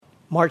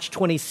March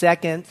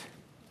 22nd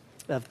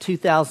of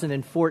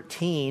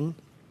 2014,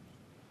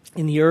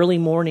 in the early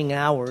morning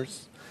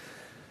hours,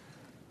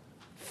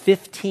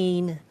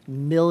 15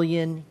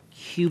 million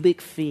cubic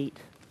feet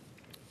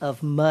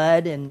of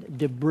mud and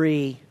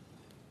debris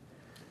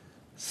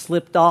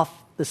slipped off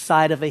the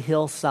side of a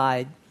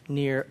hillside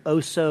near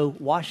Oso,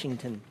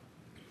 Washington.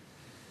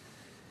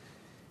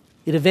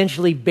 It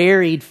eventually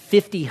buried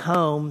 50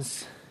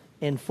 homes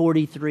and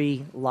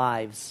 43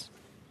 lives.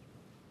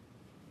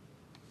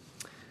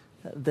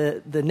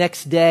 The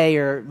next day,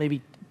 or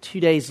maybe 2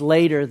 days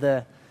later,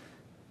 the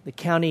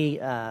county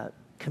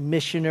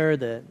commissioner,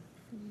 the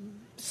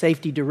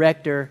safety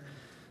director,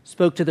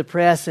 spoke to the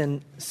press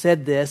and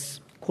said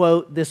this,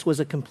 quote, "This was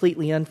a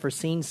completely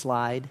unforeseen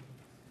slide.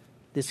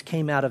 This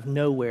came out of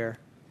nowhere,"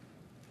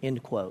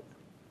 end quote.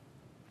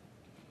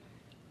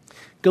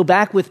 Go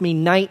back with me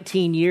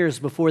 19 years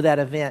before that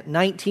event.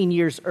 19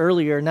 years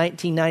earlier,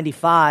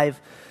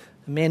 1995,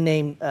 a man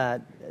named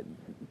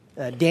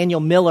Daniel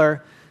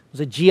Miller was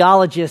a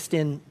geologist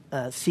in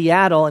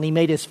Seattle, and he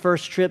made his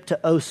first trip to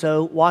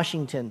Oso,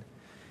 Washington.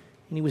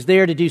 And he was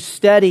there to do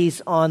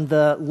studies on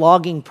the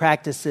logging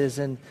practices,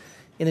 and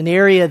in an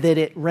area that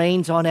it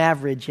rains on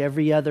average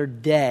every other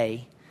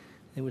day.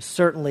 There was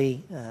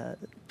certainly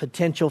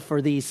potential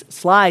for these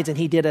slides, and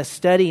he did a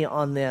study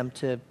on them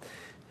to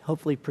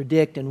hopefully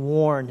predict and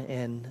warn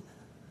and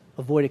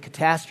avoid a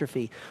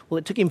catastrophe. Well,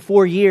 it took him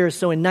 4 years,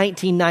 so in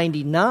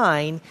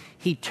 1999,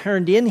 he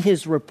turned in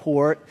his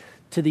report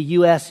to the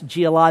U.S.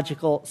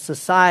 Geological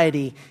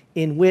Society,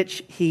 in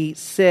which he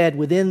said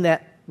within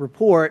that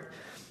report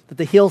that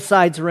the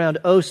hillsides around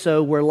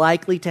Oso were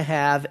likely to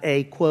have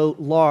a,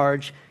 quote,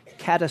 large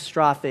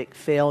catastrophic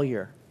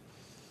failure.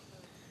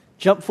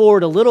 Jump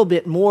forward a little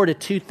bit more to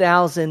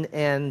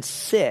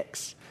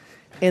 2006,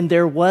 and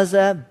there was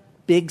a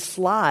big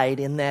slide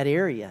in that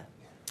area.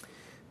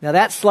 Now,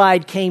 that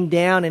slide came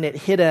down and it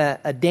hit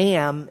a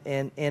dam,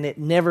 and it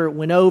never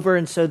went over,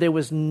 and so there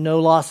was no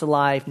loss of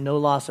life, no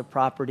loss of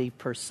property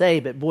per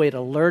se, but boy, it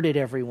alerted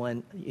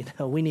everyone,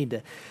 we need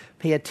to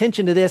pay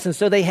attention to this. And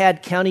so they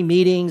had county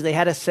meetings, they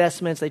had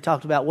assessments, they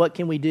talked about what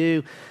can we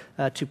do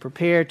to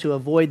prepare to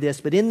avoid this.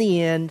 But in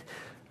the end,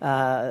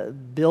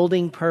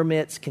 building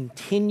permits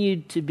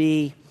continued to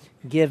be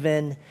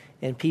given,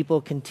 and people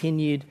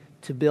continued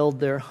to build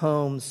their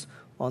homes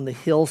on the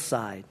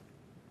hillside.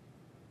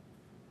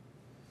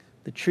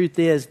 The truth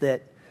is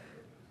that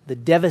the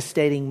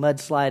devastating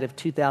mudslide of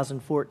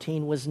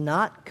 2014 was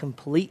not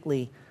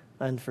completely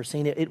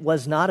unforeseen. It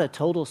was not a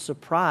total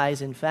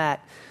surprise. In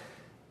fact,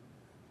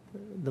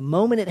 the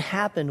moment it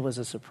happened was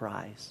a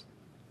surprise.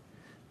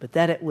 But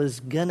that it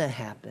was going to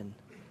happen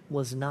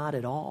was not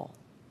at all.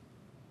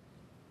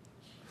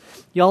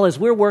 Y'all, as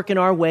we're working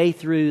our way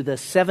through the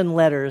 7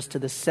 letters to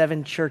the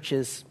 7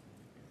 churches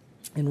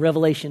in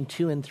Revelation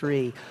 2 and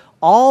 3,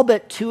 all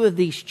but 2 of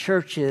these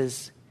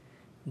churches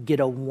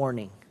get a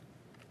warning,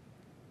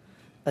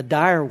 a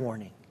dire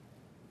warning,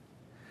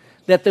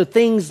 that though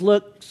things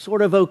look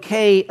sort of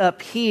okay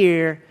up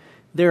here,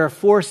 there are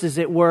forces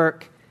at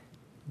work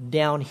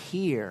down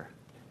here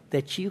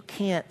that you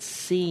can't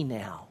see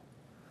now,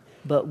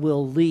 but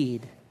will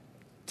lead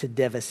to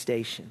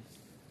devastation.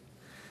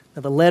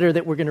 Now, the letter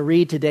that we're going to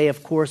read today,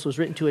 of course, was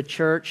written to a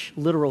church,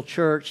 literal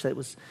church, that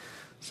was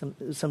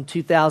some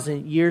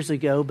 2,000 years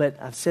ago, but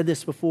I've said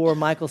this before,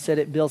 Michael said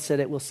it, Bill said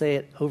it, we'll say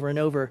it over and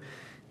over.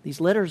 These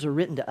letters are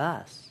written to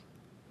us.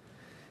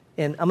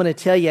 And I'm going to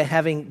tell you,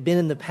 having been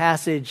in the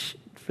passage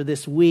for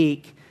this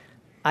week,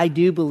 I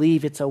do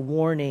believe it's a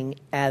warning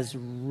as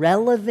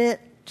relevant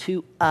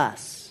to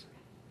us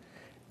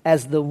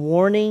as the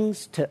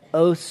warnings to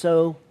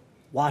Oso,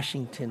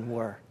 Washington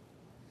were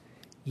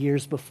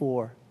years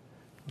before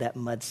that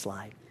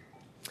mudslide.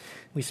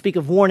 We speak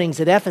of warnings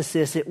at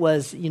Ephesus. It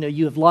was,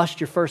 you have lost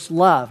your first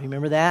love.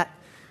 Remember that?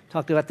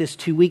 Talked about this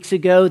 2 weeks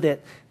ago, that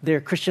their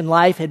Christian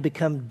life had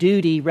become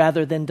duty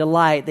rather than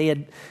delight. They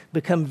had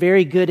become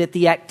very good at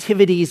the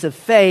activities of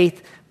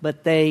faith,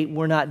 but they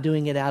were not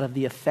doing it out of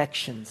the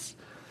affections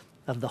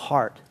of the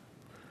heart.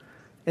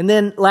 And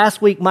then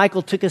last week,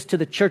 Michael took us to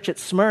the church at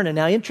Smyrna.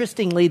 Now,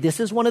 interestingly,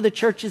 this is one of the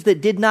churches that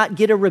did not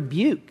get a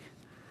rebuke.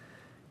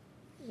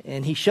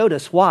 And he showed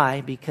us why,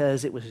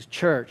 because it was a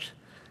church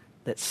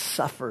that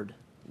suffered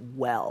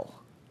well.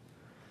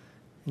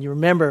 And you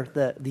remember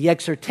the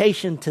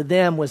exhortation to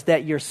them was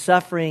that your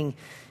suffering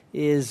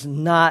is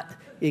not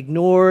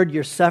ignored.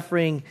 Your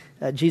suffering,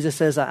 Jesus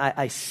says,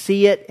 I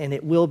see it and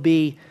it will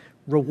be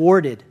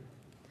rewarded.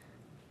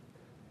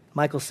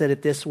 Michael said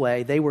it this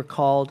way: they were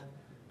called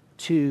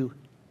to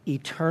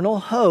eternal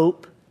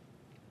hope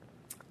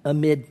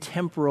amid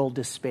temporal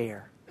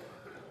despair.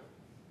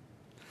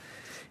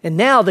 And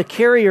now the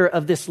carrier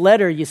of this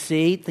letter, you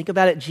see, think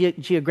about it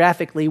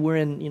geographically. We're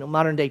in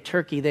modern day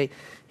Turkey.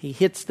 He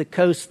hits the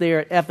coast there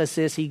at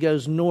Ephesus. He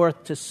goes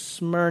north to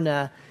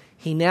Smyrna.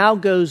 He now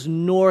goes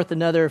north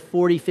another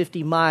 40,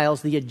 50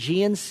 miles. The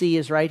Aegean Sea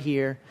is right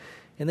here.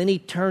 And then he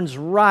turns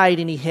right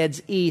and he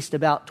heads east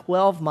about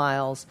 12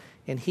 miles.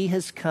 And he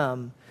has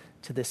come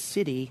to the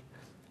city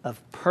of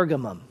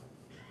Pergamum.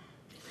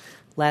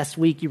 Last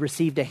week you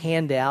received a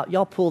handout.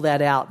 Y'all pull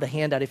that out, the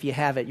handout, if you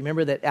have it. You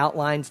remember that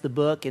outlines the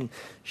book and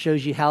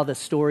shows you how the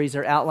stories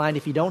are outlined.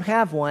 If you don't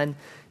have one,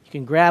 you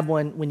can grab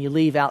one when you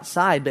leave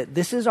outside. But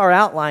this is our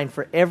outline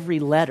for every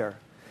letter.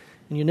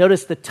 And you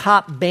notice the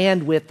top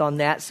bandwidth on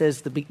that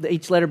says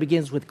each letter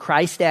begins with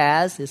Christ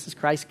as. This is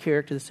Christ's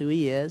character. This is who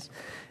he is.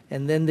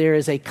 And then there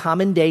is a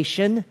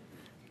commendation,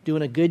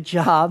 doing a good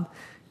job.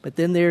 But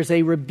then there's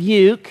a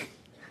rebuke.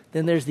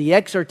 Then there's the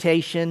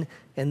exhortation.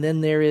 And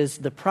then there is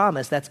the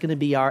promise. That's going to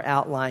be our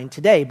outline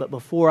today. But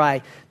before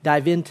I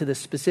dive into the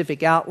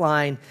specific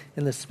outline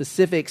and the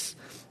specifics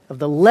of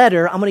the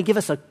letter, I'm going to give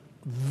us a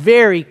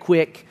very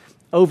quick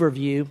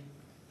overview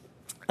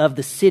of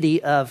the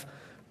city of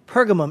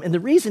Pergamum. And the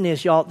reason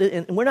is, y'all,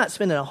 and we're not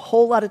spending a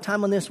whole lot of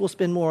time on this. We'll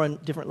spend more on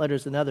different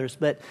letters than others.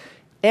 But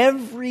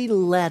every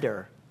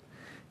letter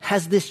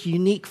has this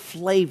unique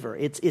flavor.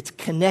 It's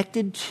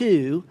connected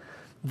to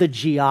the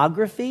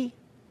geography,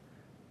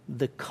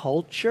 the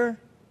culture.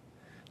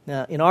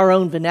 Now, in our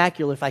own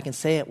vernacular, if I can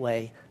say it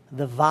way,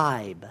 the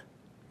vibe,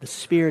 the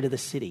spirit of the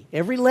city.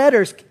 Every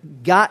letter's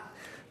got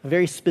a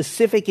very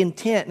specific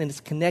intent, and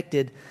it's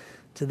connected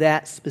to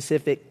that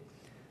specific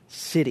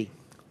city.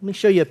 Let me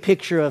show you a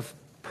picture of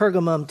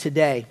Pergamum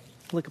today.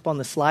 Look up on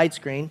the slide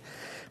screen.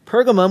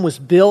 Pergamum was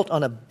built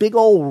on a big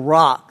old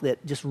rock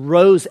that just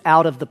rose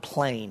out of the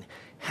plain.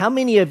 How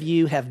many of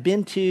you have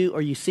been to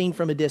or you've seen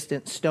from a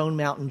distance Stone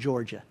Mountain,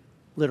 Georgia?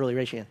 Literally,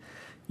 raise your hand.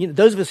 You know,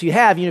 those of us who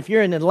have, if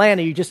you're in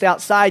Atlanta, you're just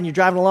outside and you're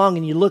driving along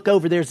and you look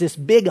over, there's this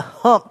big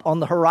hump on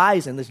the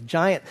horizon, this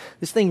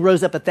thing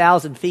rose up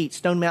 1,000 feet.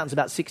 Stone Mountain's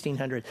about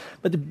 1,600.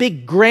 But the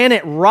big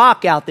granite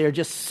rock out there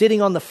just sitting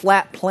on the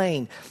flat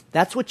plain,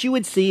 that's what you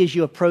would see as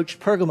you approach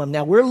Pergamum.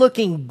 Now, we're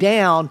looking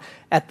down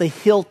at the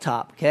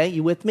hilltop, okay?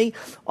 You with me?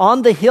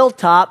 On the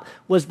hilltop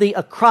was the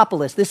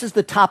Acropolis. This is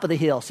the top of the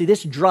hill. See,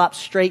 this drops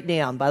straight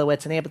down. By the way,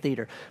 it's an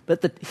amphitheater.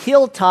 But the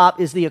hilltop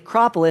is the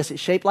Acropolis.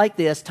 It's shaped like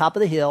this, top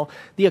of the hill.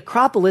 The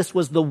Acropolis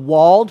was the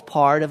walled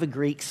part of a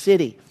Greek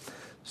city.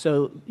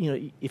 So,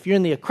 if you're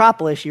in the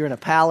Acropolis, you're in a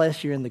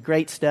palace, you're in the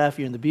great stuff,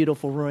 you're in the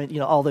beautiful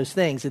ruin, all those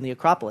things in the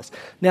Acropolis.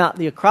 Now,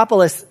 the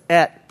Acropolis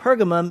at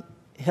Pergamum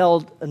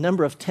held a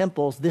number of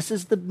temples. This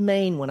is the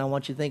main one I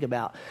want you to think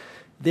about.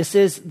 This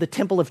is the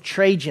temple of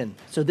Trajan.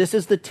 So this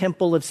is the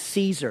temple of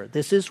Caesar.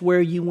 This is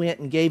where you went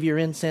and gave your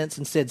incense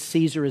and said,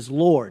 Caesar is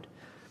Lord.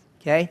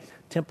 Okay?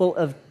 Temple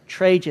of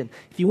Trajan.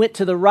 If you went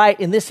to the right,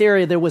 in this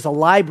area, there was a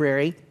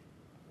library.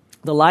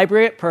 The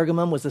library at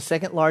Pergamum was the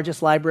second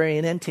largest library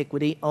in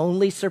antiquity,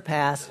 only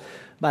surpassed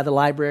by the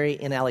library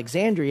in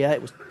Alexandria.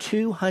 It was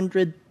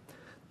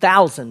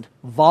 200,000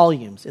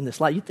 volumes in this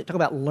library. You talk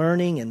about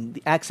learning and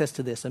the access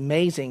to this.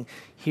 Amazing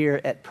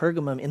here at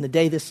Pergamum in the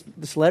day this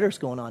letter's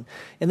going on.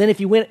 And then if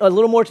you went a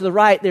little more to the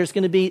right, there's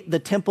going to be the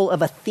temple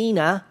of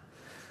Athena.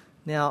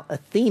 Now,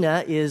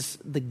 Athena is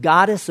the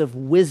goddess of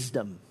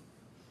wisdom.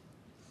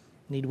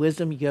 Need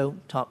wisdom, you go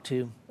talk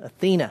to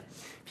Athena.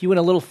 If you went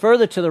a little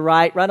further to the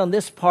right on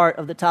this part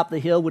of the top of the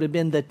hill would have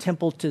been the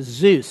temple to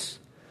Zeus.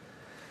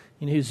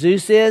 You know who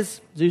Zeus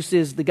is? Zeus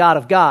is the god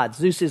of gods.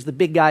 Zeus is the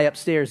big guy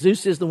upstairs.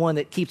 Zeus is the one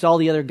that keeps all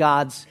the other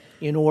gods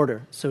in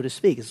order, so to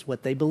speak. It's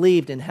what they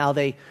believed and how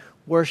they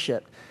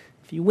worshiped.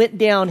 If you went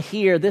down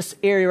here, this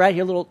area right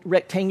here, little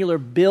rectangular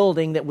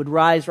building that would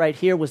rise right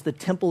here was the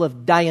temple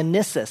of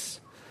Dionysus.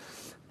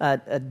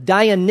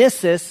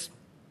 Dionysus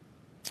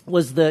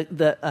was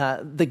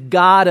the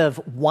god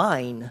of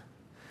wine,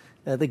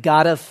 the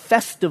god of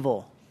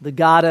festival, the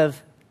god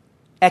of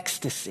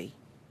ecstasy.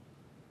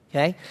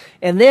 Okay,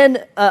 and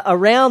then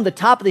around the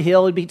top of the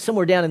hill, it would be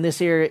somewhere down in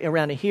this area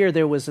around here,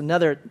 there was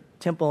another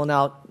temple, and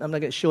I'm not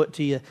going to show it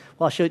to you.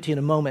 Well, I'll show it to you in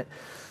a moment.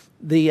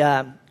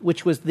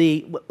 Which was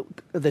the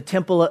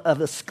temple of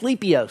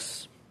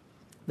Asclepios,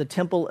 the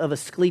temple of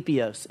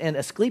Asclepios, and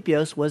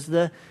Asclepios was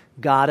the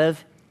god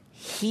of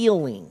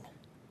healing.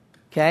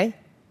 Okay,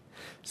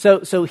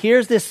 so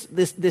here's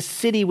this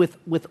city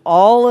with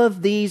all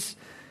of these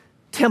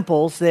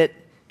temples that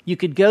you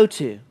could go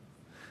to.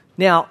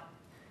 Now,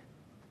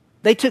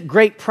 they took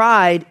great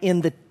pride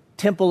in the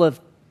temple of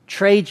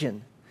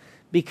Trajan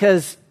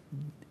because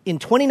in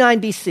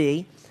 29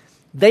 BC,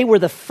 they were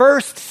the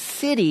first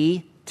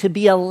city to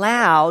be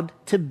allowed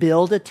to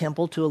build a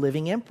temple to a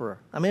living emperor.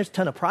 I mean, there's a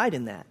ton of pride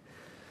in that.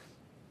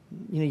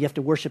 You have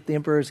to worship the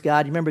emperor as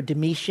God. You remember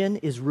Domitian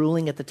is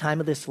ruling at the time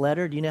of this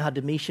letter. Do you know how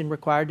Domitian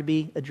required to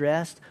be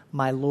addressed?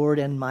 My Lord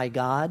and my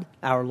God,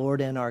 our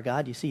Lord and our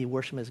God. You see, you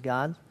worship him as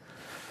God.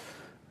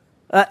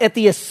 At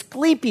the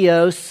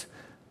Asclepios,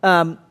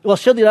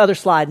 show the other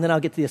slide, and then I'll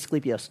get to the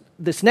Asclepios.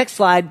 This next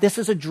slide, this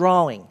is a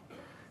drawing.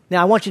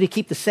 Now, I want you to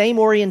keep the same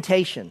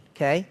orientation,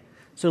 okay?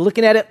 So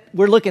looking at it,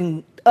 we're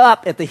looking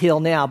up at the hill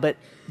now, but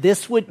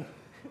this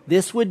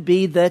would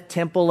be the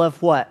temple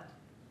of what?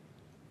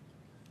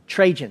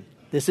 Trajan.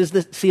 This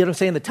is see what I'm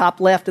saying? The top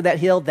left of that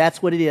hill,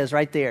 that's what it is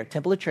right there.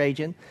 Temple of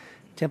Trajan,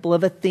 temple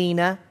of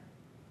Athena,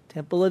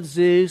 temple of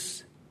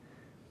Zeus,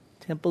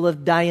 temple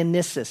of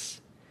Dionysus.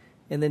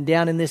 And then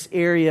down in this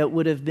area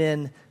would have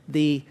been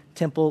the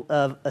temple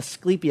of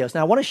Asclepios.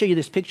 Now, I want to show you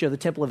this picture of the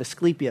temple of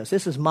Asclepios.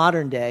 This is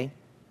modern day.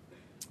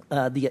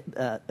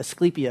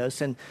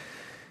 Asclepios. And,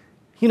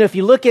 if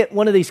you look at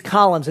one of these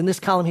columns, in this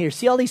column here,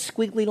 see all these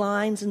squiggly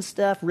lines and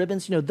stuff,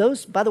 ribbons?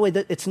 Those, by the way,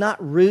 it's not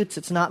roots,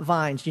 it's not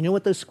vines. Do you know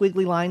what those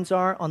squiggly lines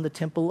are on the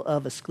temple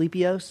of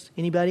Asclepios?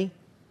 Anybody?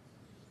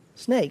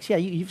 Snakes. Yeah,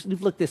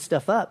 you've looked this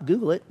stuff up.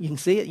 Google it. You can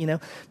see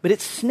it, But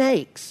it's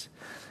snakes.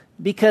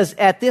 Because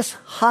at this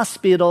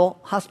hospital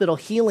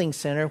healing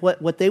center,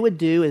 what they would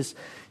do is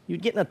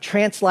you'd get in a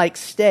trance-like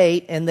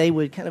state, and they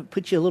would kind of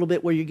put you a little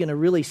bit where you're going to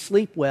really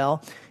sleep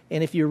well.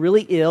 And if you're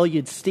really ill,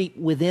 you'd sleep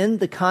within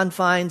the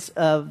confines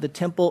of the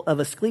temple of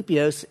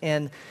Asclepios,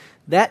 and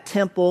that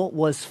temple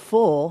was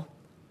full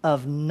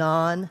of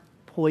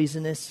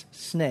non-poisonous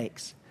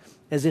snakes,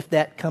 as if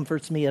that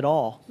comforts me at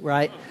all,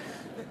 right?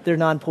 They're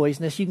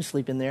non-poisonous. You can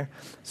sleep in there.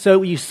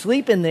 So you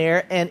sleep in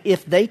there, and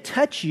if they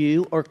touch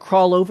you or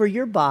crawl over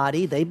your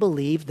body, they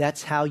believe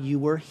that's how you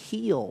were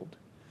healed,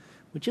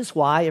 which is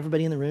why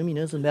everybody in the room,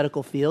 is the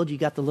medical field. You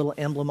got the little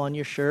emblem on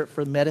your shirt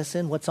for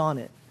medicine. What's on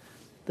it?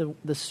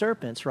 The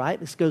serpents, right?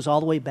 This goes all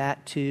the way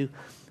back to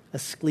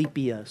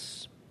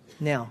Asclepios.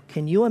 Now,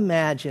 can you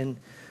imagine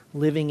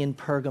living in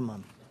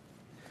Pergamum?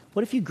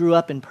 What if you grew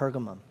up in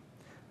Pergamum?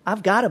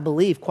 I've got to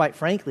believe, quite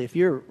frankly, if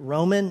you're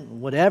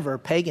Roman, whatever,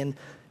 pagan,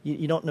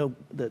 you don't know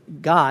the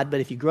God, but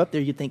if you grew up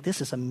there, you'd think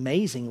this is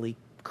amazingly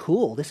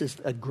cool. This is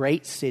a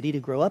great city to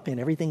grow up in.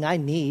 Everything I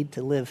need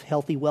to live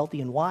healthy,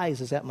 wealthy, and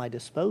wise is at my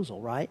disposal,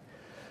 right?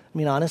 I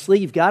mean, honestly,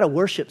 you've got to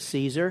worship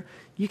Caesar.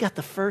 You got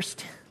the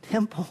first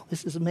temple.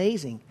 This is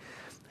amazing.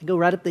 I go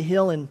right up the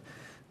hill and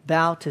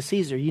bow to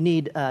Caesar. You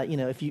need,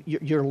 if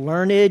you're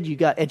learned, you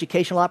got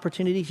educational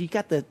opportunities. You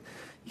got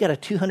a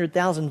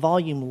 200,000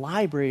 volume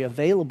library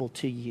available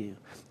to you.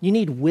 You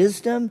need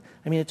wisdom.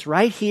 I mean, it's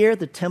right here,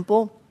 the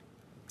temple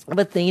of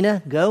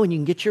Athena. Go and you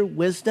can get your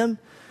wisdom.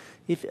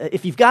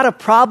 If you've got a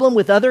problem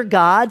with other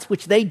gods,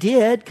 which they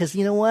did, because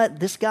you know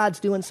what? This god's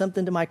doing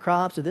something to my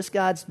crops, or this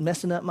god's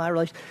messing up my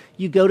relationship,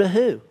 you go to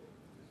who?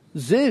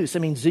 Zeus. I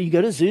mean, you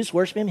go to Zeus,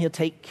 worship him, he'll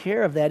take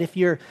care of that. If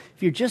you're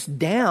just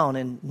down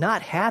and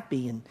not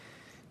happy and,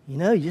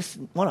 you just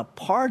want to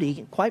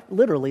party, quite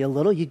literally a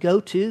little, you go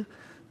to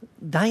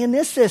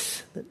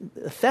Dionysus,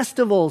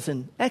 festivals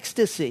and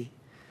ecstasy.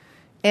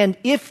 And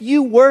if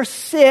you were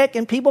sick,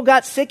 and people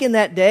got sick in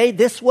that day,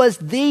 this was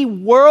the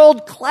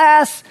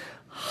world-class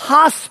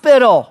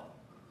hospital.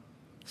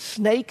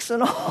 Snakes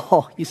and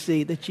all, you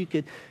see, that you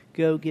could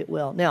go get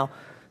well. Now,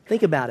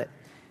 think about it.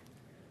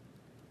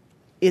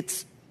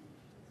 It's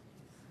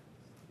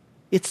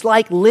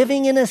like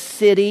living in a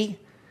city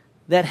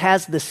that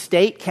has the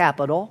state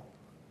capital,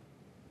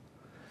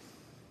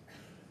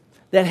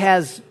 that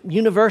has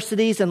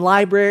universities and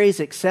libraries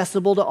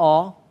accessible to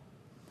all,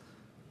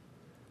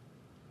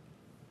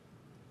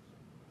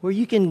 where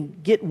you can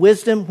get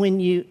wisdom when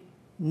you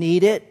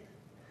need it.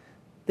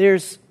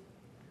 There's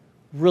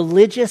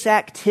religious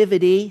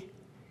activity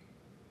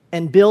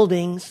and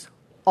buildings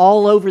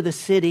all over the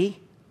city,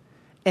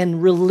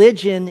 and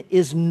religion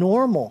is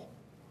normal.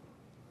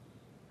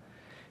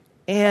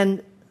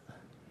 And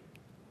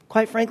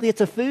quite frankly,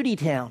 it's a foodie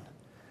town.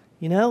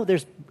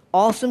 There's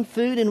awesome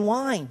food and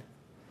wine.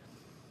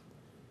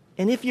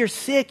 And if you're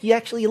sick, you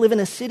actually live in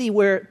a city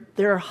where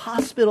there are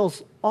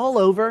hospitals all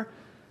over,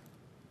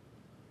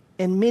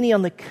 and many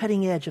on the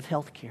cutting edge of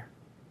healthcare.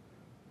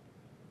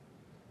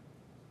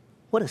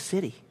 What a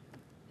city.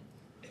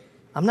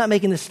 I'm not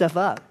making this stuff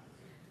up.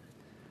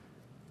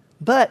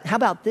 But how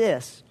about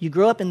this? You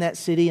grow up in that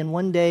city, and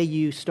one day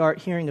you start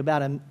hearing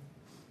about a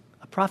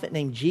prophet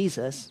named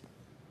Jesus.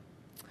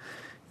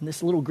 And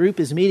this little group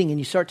is meeting, and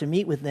you start to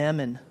meet with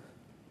them, and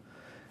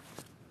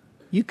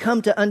you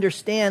come to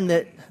understand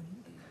that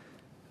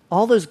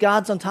all those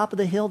gods on top of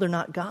the hill, they're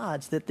not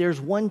gods, that there's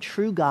one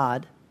true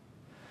God,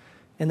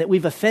 and that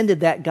we've offended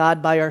that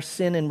God by our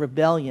sin and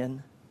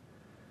rebellion.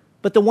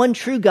 But the one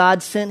true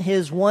God sent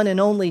his one and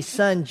only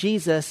Son,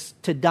 Jesus,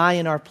 to die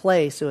in our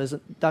place. So as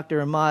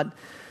Dr. Ahmad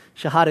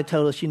Shahada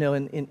told us,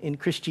 in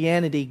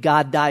Christianity,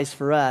 God dies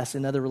for us.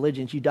 In other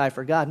religions, you die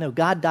for God. No,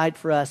 God died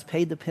for us,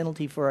 paid the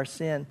penalty for our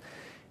sin.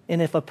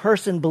 And if a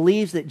person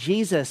believes that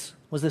Jesus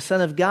was the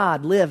Son of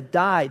God, lived,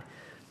 died,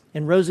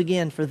 and rose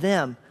again for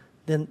them,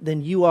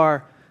 then you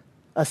are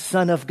a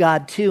son of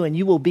God too, and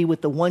you will be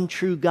with the one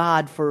true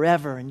God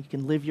forever, and you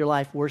can live your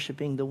life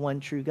worshiping the one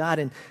true God.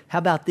 And how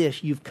about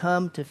this? You've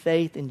come to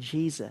faith in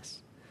Jesus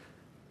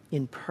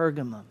in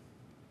Pergamum.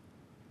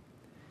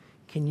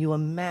 Can you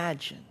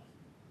imagine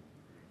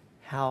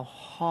how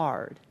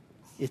hard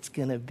it's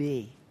going to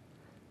be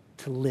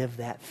to live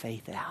that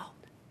faith out?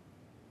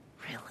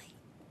 Really?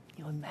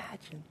 Can you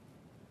imagine?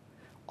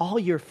 All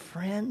your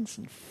friends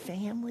and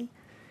family,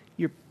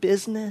 your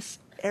business,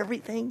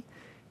 everything,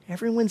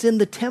 everyone's in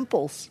the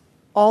temples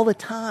all the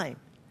time.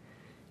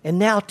 And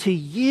now to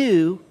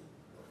you,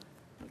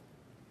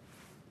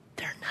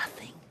 they're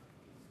nothing.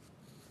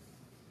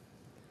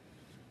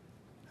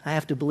 I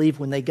have to believe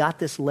when they got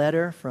this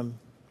letter from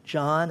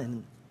John,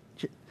 and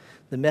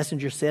the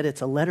messenger said it's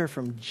a letter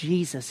from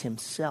Jesus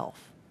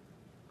himself,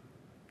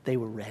 they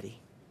were ready.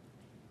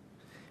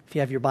 If you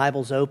have your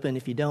Bibles open,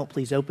 if you don't,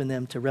 please open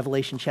them to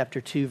Revelation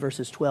chapter 2,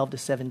 verses 12 to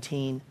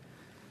 17.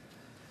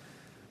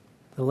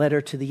 The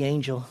letter to the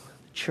angel,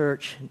 the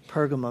church in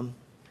Pergamum,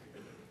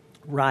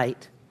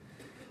 write,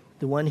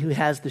 the one who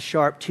has the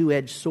sharp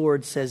two-edged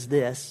sword says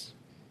this,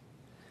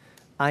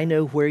 I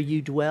know where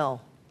you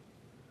dwell,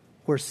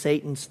 where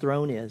Satan's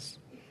throne is,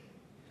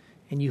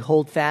 and you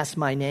hold fast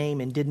my name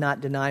and did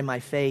not deny my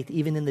faith,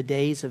 even in the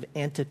days of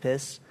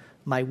Antipas,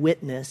 my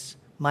witness,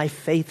 my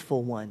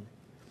faithful one,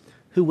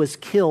 who was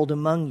killed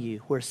among you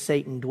where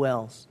Satan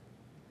dwells.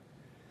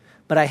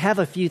 But I have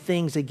a few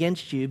things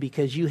against you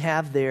because you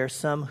have there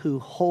some who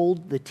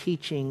hold the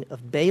teaching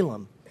of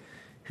Balaam,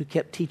 who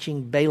kept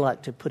teaching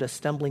Balak to put a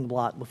stumbling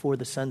block before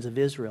the sons of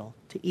Israel,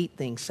 to eat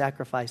things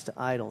sacrificed to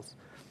idols,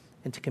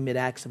 and to commit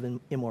acts of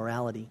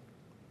immorality.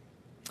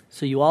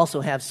 So you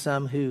also have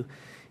some who,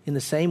 in the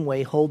same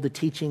way, hold the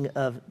teaching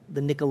of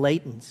the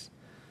Nicolaitans.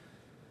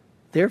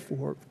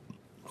 Therefore,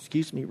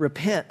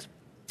 repent,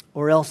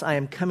 or else I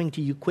am coming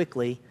to you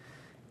quickly,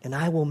 and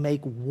I will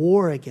make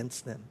war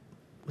against them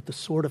with the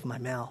sword of my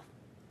mouth.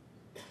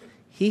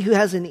 He who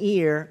has an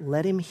ear,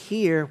 let him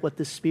hear what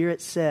the Spirit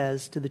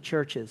says to the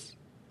churches.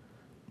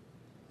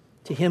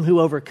 To him who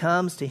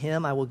overcomes, to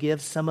him I will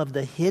give some of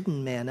the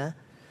hidden manna,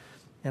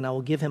 and I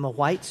will give him a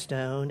white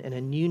stone and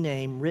a new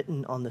name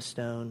written on the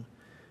stone,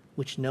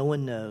 which no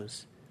one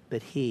knows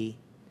but he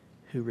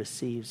who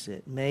receives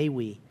it. May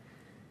we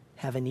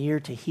have an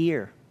ear to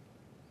hear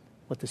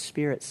what the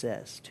Spirit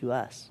says to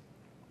us.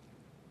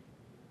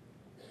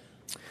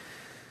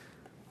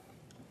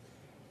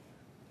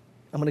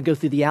 I'm going to go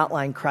through the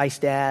outline,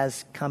 Christ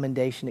as,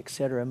 commendation,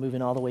 etc.,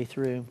 moving all the way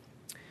through.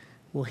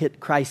 We'll hit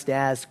Christ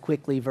as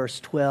quickly,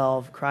 verse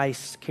 12.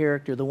 Christ's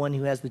character, the one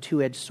who has the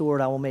two-edged sword,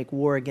 I will make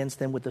war against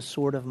them with the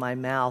sword of my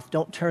mouth.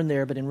 Don't turn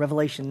there, but in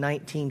Revelation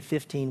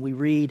 19:15, we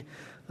read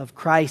of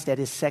Christ at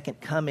his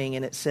second coming,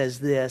 and it says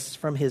this,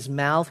 from his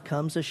mouth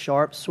comes a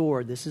sharp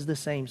sword. This is the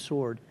same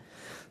sword.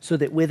 So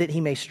that with it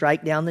he may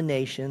strike down the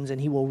nations, and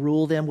he will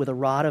rule them with a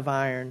rod of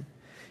iron,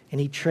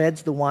 and he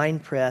treads the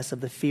winepress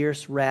of the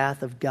fierce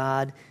wrath of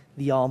God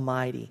the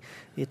Almighty.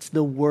 It's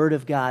the Word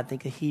of God.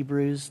 Think of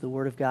Hebrews. The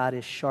Word of God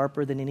is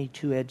sharper than any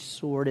two-edged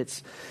sword.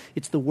 It's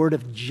the word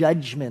of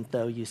judgment,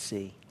 though, you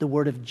see. The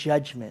word of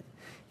judgment.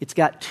 It's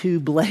got two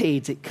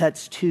blades. It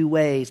cuts two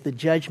ways. The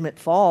judgment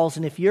falls,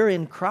 and if you're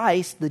in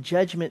Christ, the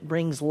judgment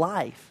brings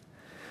life.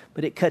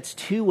 But it cuts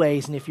two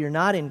ways, and if you're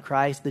not in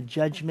Christ, the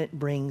judgment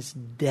brings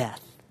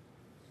death.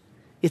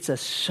 It's a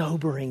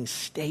sobering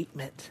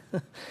statement,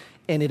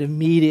 and it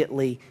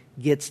immediately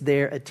gets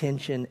their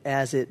attention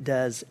as it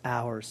does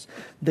ours.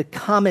 The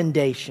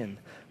commendation,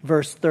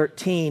 verse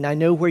 13, I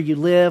know where you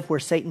live, where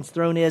Satan's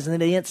throne is, and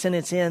then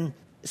the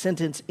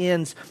sentence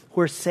ends,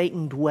 where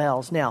Satan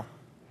dwells. Now,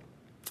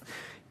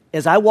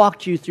 as I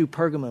walked you through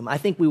Pergamum, I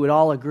think we would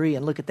all agree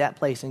and look at that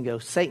place and go,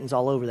 Satan's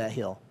all over that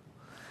hill.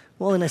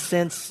 Well, in a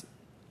sense,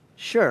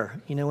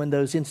 sure, in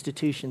those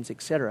institutions,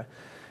 etc.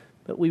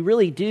 But we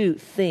really do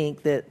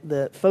think that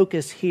the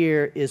focus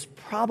here is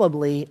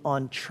probably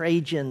on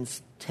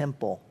Trajan's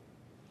temple.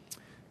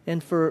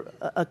 And for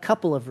a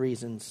couple of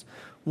reasons.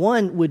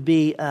 One would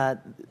be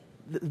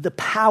the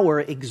power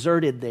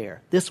exerted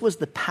there. This was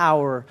the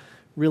power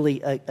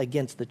really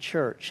against the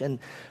church. And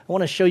I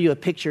want to show you a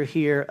picture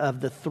here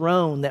of the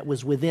throne that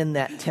was within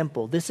that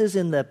temple. This is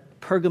in the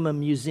Pergamum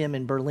Museum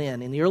in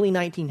Berlin. In the early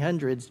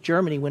 1900s,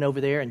 Germany went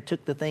over there and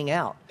took the thing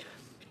out.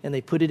 And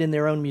they put it in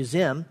their own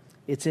museum.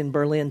 It's in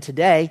Berlin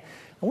today.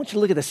 I want you to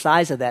look at the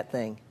size of that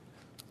thing.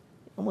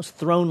 Almost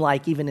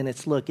throne-like even in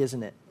its look,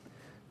 isn't it?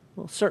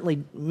 Well,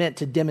 certainly meant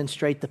to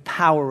demonstrate the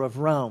power of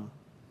Rome.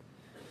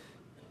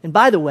 And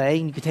by the way,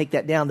 and you could take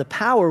that down, the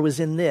power was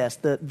in this.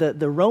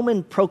 The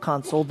Roman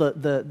proconsul,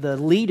 the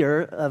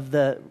leader of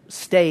the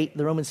state,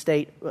 the Roman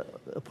state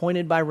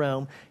appointed by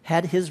Rome,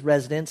 had his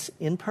residence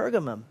in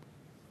Pergamum.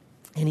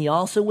 And he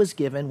also was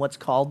given what's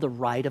called the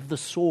right of the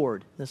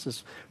sword. This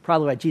is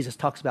probably why Jesus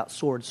talks about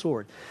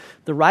sword.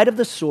 The right of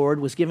the sword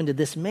was given to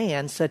this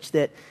man such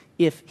that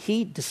if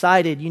he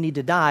decided you need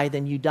to die,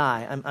 then you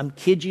die. I'm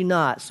kid you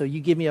not. So you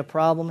give me a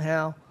problem,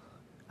 Hal,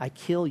 I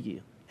kill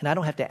you. And I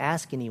don't have to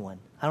ask anyone.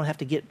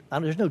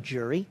 There's no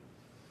jury.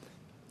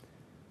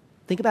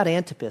 Think about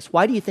Antipas.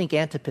 Why do you think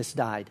Antipas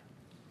died?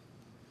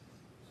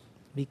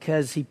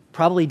 Because he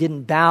probably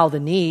didn't bow the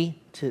knee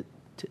to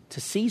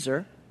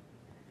Caesar,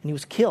 and he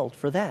was killed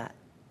for that.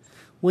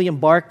 William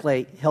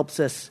Barclay helps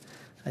us,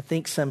 I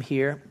think, some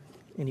here,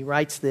 and he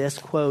writes this,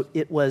 quote,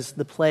 it was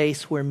the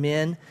place where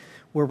men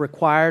were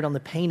required on the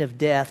pain of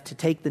death to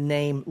take the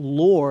name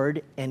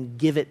Lord and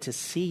give it to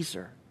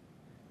Caesar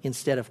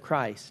instead of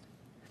Christ.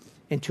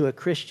 And to a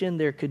Christian,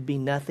 there could be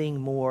nothing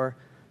more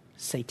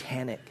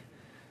satanic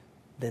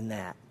than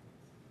that.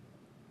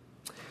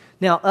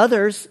 Now,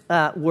 others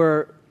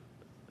were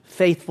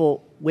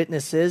faithful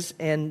witnesses,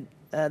 and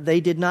they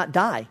did not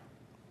die.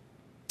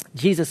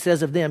 Jesus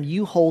says of them,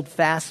 you hold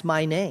fast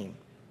my name.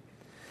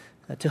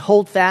 To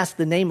hold fast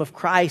the name of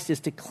Christ is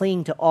to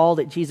cling to all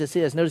that Jesus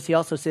is. Notice he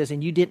also says,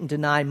 and you didn't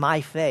deny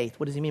my faith.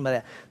 What does he mean by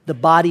that? The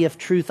body of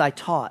truth I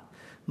taught.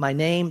 My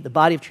name, the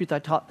body of truth I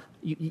taught,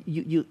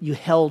 You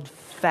held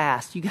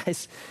fast. You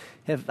guys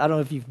have, I don't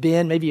know if you've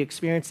been, maybe you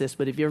experienced this,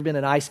 but if you've ever been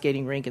at an ice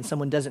skating rink and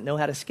someone doesn't know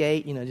how to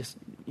skate,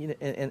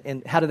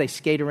 and how do they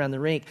skate around the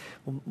rink?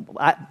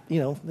 Well,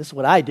 this is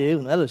what I do,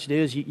 and others do,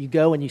 is you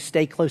go and you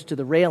stay close to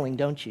the railing,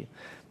 don't you?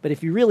 But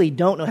if you really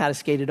don't know how to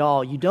skate at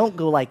all, you don't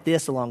go like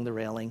this along the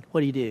railing. What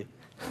do?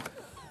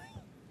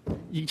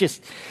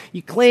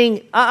 You cling,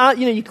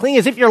 you cling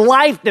as if your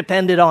life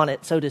depended on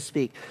it, so to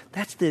speak.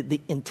 That's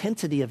the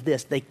intensity of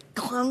this. They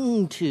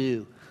clung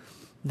to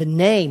the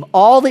name,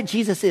 all that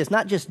Jesus is,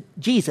 not just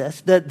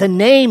Jesus, the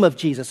name of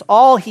Jesus,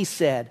 all he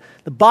said,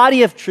 the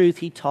body of truth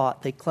he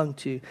taught, they clung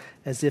to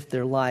as if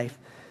their life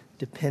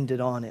depended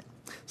on it.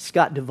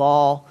 Scott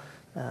Duvall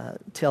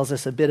tells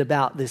us a bit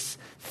about this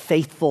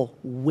faithful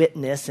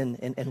witness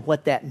and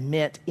what that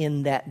meant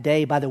in that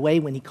day. By the way,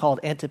 when he called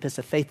Antipas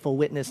a faithful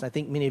witness, and I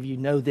think many of you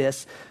know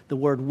this, the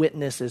word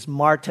witness is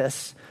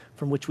martus,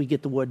 from which we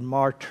get the word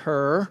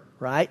martyr,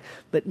 right?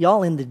 But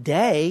y'all, in the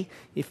day,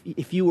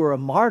 if you were a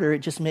martyr, it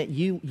just meant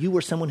you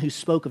were someone who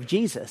spoke of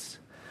Jesus.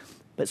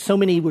 But so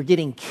many were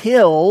getting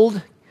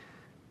killed,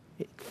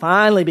 it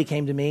finally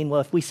became to mean, well,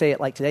 if we say it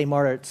like today,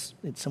 martyr,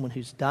 it's someone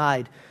who's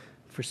died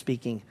for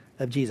speaking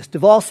of Jesus.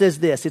 Duvall says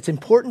this: it's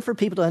important for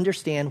people to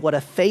understand what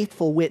a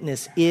faithful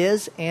witness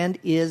is and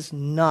is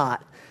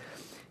not.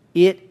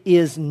 It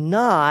is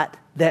not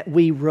that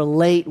we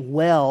relate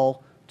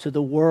well to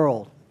the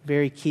world.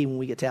 Very key when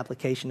we get to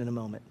application in a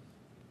moment.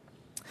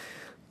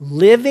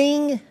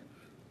 Living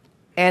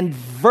and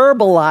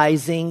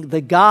verbalizing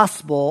the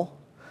gospel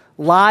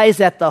lies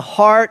at the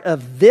heart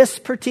of this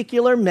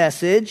particular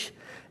message,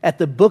 at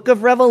the book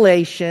of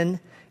Revelation,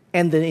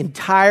 and the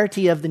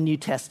entirety of the New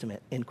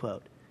Testament, end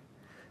quote.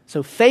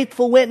 So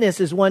faithful witness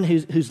is one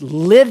who's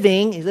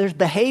living, there's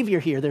behavior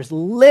here, there's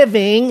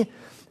living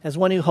as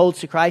one who holds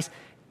to Christ,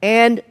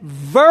 and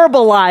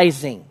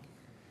verbalizing.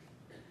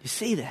 You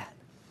see that?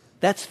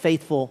 That's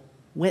faithful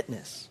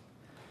witness.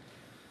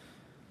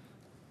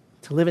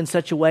 To live in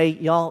such a way,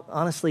 y'all,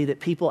 honestly, that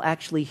people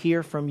actually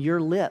hear from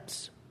your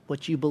lips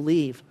what you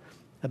believe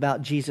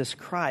about Jesus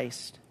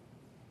Christ.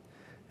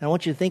 And I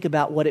want you to think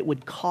about what it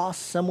would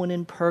cost someone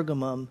in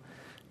Pergamum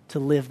to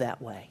live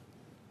that way.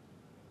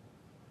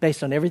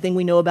 Based on everything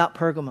we know about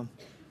Pergamum.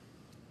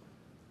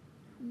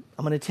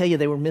 I'm going to tell you,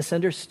 they were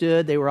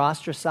misunderstood, they were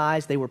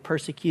ostracized, they were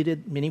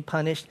persecuted, many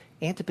punished.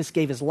 Antipas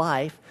gave his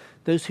life.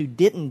 Those who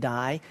didn't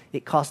die,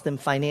 it cost them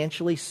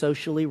financially,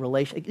 socially,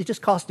 relationally. It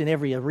just cost in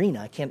every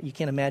arena. You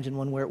can't imagine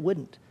one where it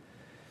wouldn't.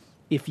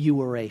 If you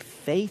were a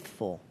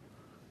faithful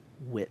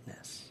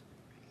witness.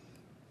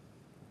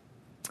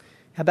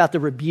 How about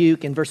the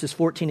rebuke in verses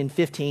 14 and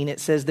 15?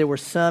 It says there were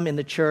some in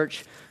the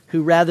church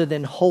who, rather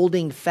than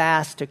holding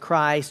fast to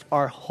Christ,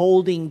 are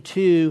holding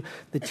to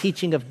the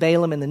teaching of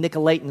Balaam and the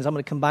Nicolaitans. I'm going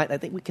to combine, I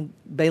think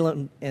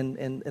Balaam and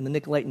the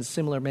Nicolaitans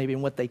similar maybe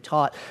in what they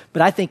taught.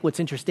 But I think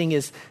what's interesting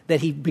is that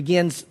he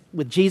begins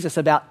with Jesus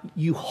about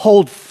you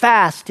hold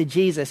fast to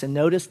Jesus. And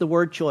notice the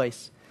word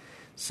choice.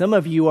 Some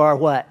of you are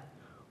what?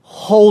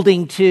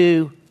 Holding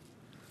to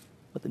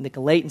what the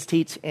Nicolaitans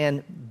teach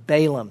and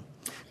Balaam.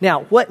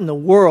 Now, what in the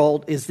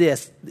world is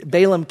this?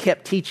 Balaam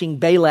kept teaching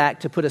Balak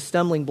to put a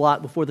stumbling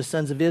block before the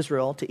sons of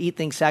Israel, to eat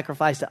things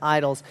sacrificed to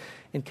idols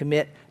and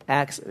commit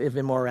acts of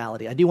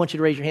immorality. I do want you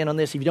to raise your hand on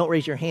this. If you don't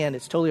raise your hand,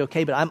 it's totally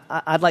okay, but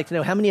I'd like to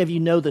know, how many of you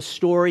know the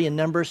story in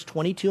Numbers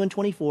 22 and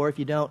 24? If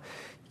you don't,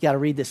 you got to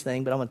read this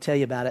thing, but I'm going to tell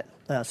you about it.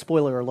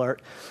 Spoiler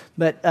alert.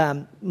 But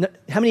how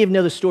many of you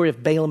know the story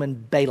of Balaam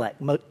and Balak?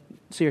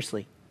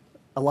 Seriously.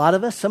 A lot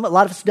of us? A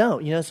lot of us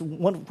don't. You know, it's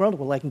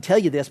wonderful. I can tell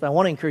you this, but I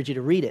want to encourage you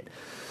to read it.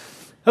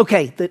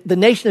 Okay, the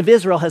nation of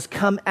Israel has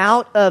come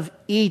out of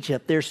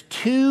Egypt. There's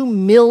 2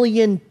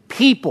 million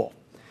people.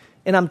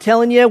 And I'm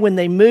telling you, when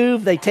they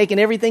move, they've taken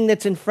everything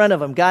that's in front of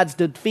them. God's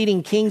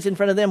defeating kings in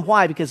front of them.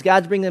 Why? Because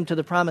God's bringing them to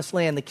the promised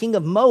land. The king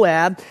of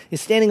Moab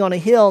is standing on a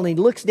hill, and he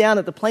looks down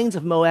at the plains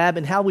of Moab,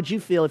 and how would you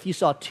feel if you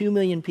saw 2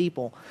 million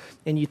people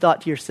and you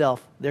thought to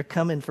yourself, they're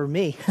coming for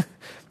me.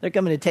 They're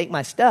coming to take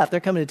my stuff.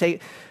 They've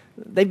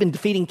been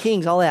defeating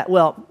kings, all that.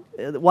 Well,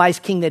 the wise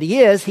king that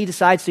he is, he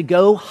decides to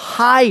go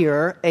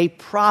hire a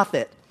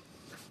prophet.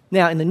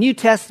 Now, in the New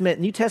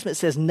Testament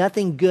says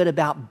nothing good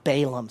about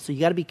Balaam. So you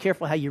got to be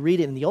careful how you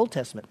read it in the Old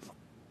Testament.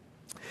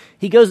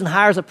 He goes and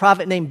hires a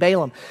prophet named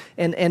Balaam.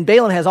 And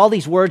Balaam has all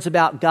these words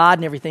about God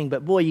and everything,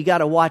 but boy, you got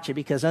to watch it,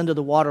 because under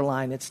the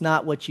waterline, it's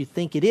not what you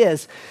think it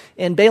is.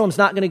 And Balaam's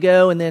not going to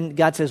go, and then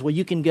God says, well,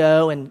 you can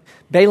go. And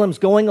Balaam's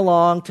going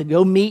along to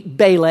go meet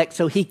Balak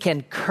so he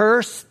can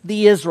curse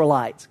the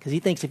Israelites, because he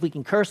thinks if we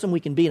can curse them,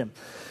 we can beat them.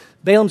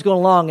 Balaam's going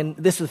along, and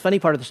this is the funny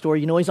part of the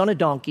story. You know, he's on a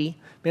donkey.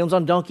 Balaam's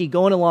on a donkey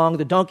going along.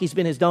 The donkey's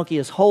been his donkey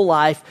his whole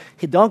life.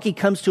 The donkey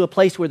comes to a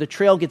place where the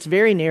trail gets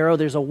very narrow.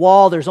 There's a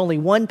wall. There's only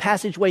one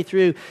passageway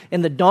through,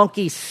 and the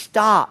donkey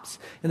stops.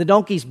 And the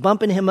donkey's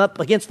bumping him up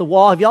against the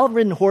wall. Have y'all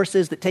ridden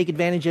horses that take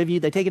advantage of you?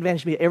 They take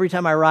advantage of me every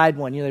time I ride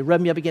one. You know, they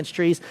rub me up against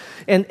trees.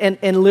 And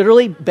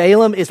literally,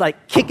 Balaam is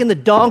like kicking the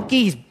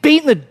donkey. He's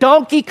beating the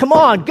donkey. Come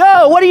on,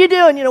 go. What are you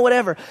doing? You know,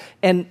 whatever.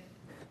 And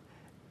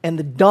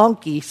the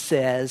donkey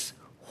says,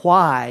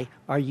 why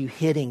are you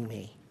hitting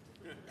me?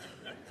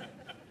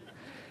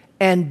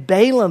 And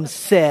Balaam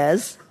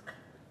says,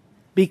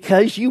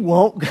 because you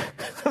won't,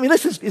 I mean,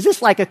 is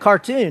this like a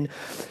cartoon?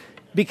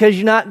 Because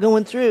you're not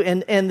going through.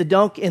 And the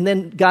donkey, and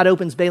then God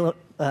opens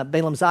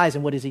Balaam's eyes,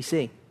 and what does he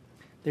see?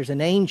 There's an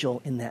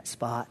angel in that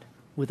spot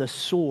with a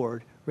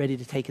sword ready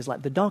to take his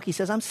life. The donkey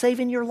says, I'm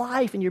saving your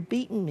life, and you're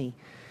beating me.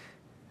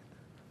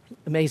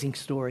 Amazing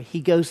story. He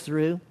goes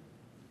through.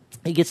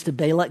 He gets to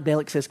Balak.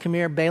 Balak says, come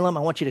here, Balaam, I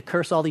want you to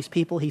curse all these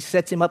people. He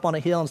sets him up on a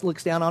hill and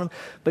looks down on him,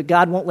 but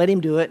God won't let him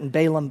do it, and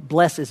Balaam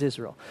blesses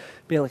Israel.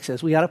 Balak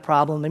says, we got a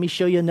problem. Let me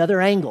show you another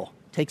angle.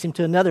 Takes him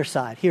to another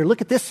side. Here, look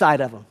at this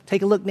side of him.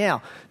 Take a look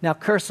now. Now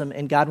curse him,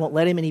 and God won't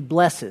let him, and he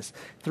blesses.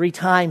 3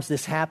 times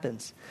this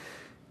happens.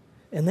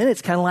 And then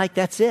it's kind of like,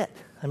 that's it.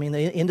 I mean, the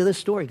end of the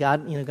story.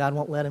 God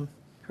won't let him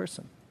curse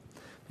him.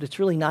 But it's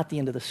really not the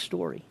end of the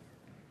story.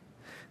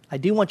 I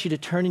do want you to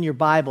turn in your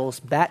Bibles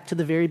back to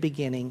the very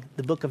beginning,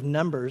 the book of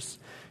Numbers,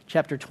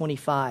 chapter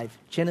 25.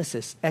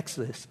 Genesis,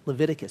 Exodus,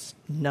 Leviticus,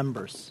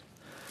 Numbers.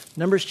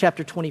 Numbers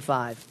chapter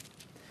 25.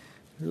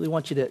 I really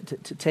want you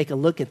to take a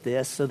look at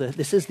this. So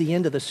this is the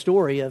end of the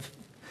story of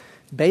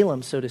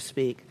Balaam, so to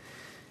speak.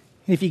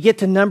 If you get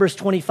to Numbers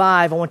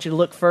 25, I want you to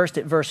look first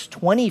at verse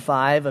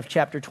 25 of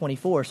chapter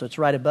 24. So it's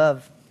right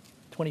above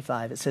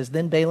 25. It says,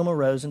 then Balaam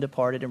arose and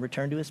departed and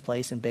returned to his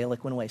place, and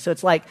Balak went away. So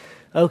it's like,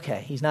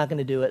 okay, he's not going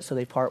to do it, so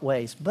they part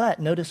ways. But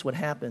notice what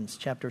happens,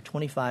 chapter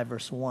 25,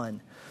 verse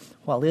 1.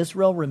 While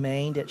Israel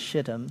remained at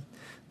Shittim,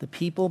 the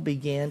people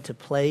began to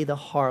play the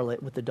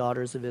harlot with the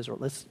daughters of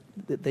Israel.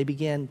 They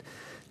began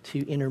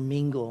to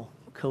intermingle,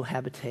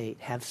 cohabitate,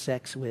 have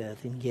sex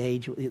with,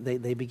 engage.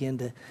 They begin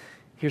to,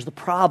 here's the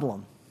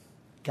problem.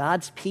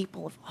 God's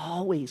people have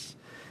always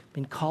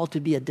been called to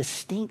be a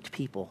distinct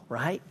people,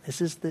 right? This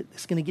is going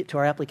to get to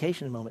our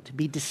application in a moment, to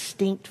be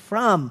distinct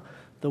from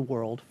the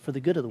world for the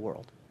good of the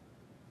world.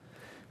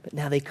 But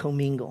now they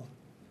commingle.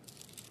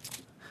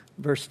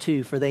 Verse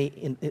 2, for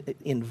they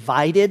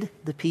invited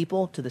the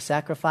people to the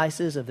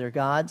sacrifices of their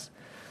gods,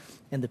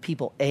 and the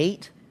people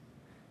ate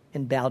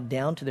and bowed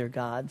down to their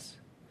gods.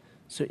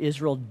 So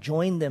Israel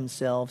joined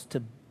themselves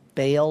to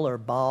Baal or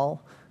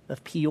Baal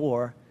of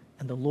Peor,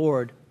 and the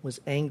Lord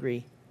was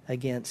angry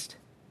against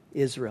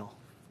Israel.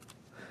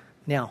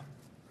 Now,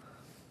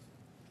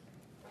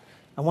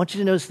 I want you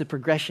to notice the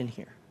progression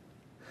here.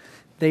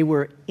 They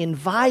were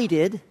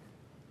invited.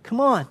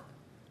 Come on.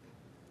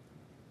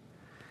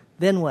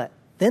 Then what?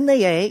 Then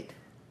they ate.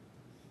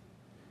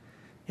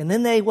 And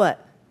then they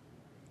what?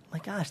 Oh my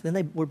gosh, then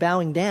they were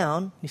bowing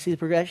down. You see the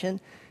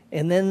progression?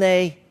 And then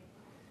they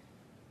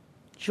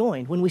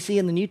joined. When we see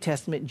in the New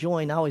Testament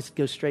joined, I always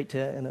go straight to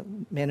and a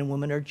man and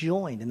woman are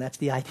joined, and that's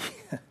the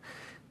idea.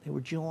 They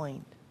were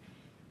joined.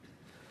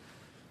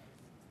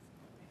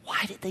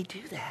 Why did they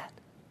do that?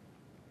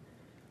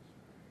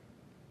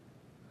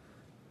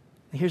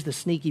 And here's the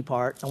sneaky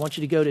part. I want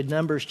you to go to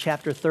Numbers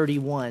chapter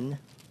 31.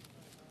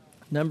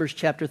 Numbers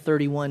chapter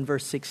 31,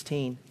 verse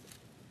 16.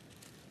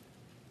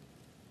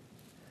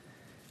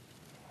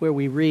 Where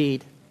we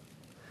read,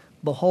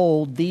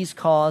 behold, these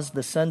caused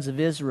the sons of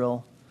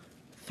Israel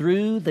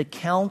through the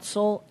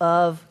counsel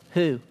of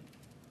who?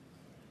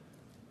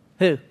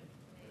 Who?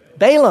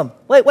 Balaam.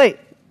 Wait.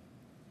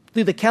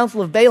 Through the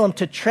counsel of Balaam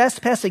to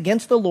trespass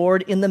against the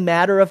Lord in the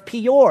matter of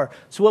Peor.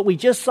 So what we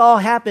just saw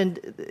happened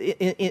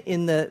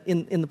in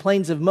the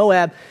plains of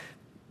Moab,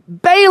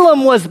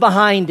 Balaam was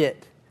behind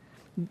it.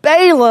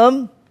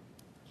 Balaam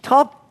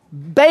talked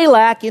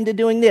Balak into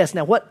doing this.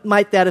 Now, what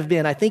might that have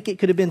been? I think it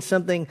could have been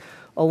something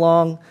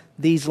along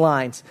these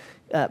lines.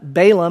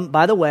 Balaam,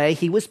 by the way,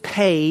 he was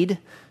paid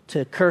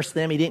to curse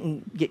them.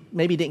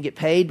 Maybe he didn't get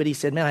paid, but he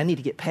said, man, I need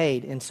to get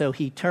paid. And so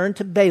he turned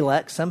to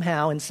Balak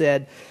somehow and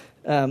said,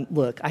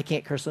 look, I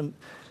can't curse them.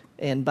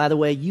 And by the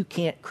way, you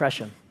can't crush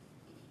them.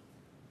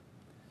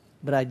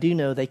 But I do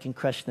know they can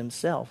crush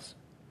themselves.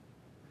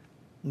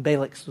 And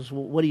Balak says,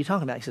 well, what are you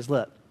talking about? He says,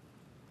 look,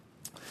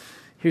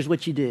 here's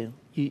what you do.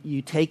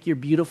 You take your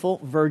beautiful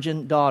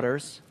virgin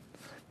daughters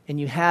and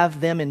you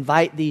have them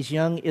invite these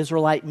young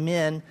Israelite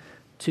men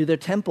to their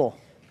temple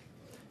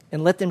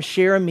and let them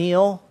share a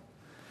meal,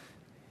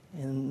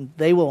 and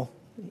they will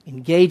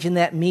engage in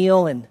that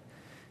meal. And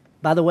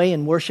by the way,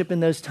 in worship in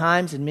those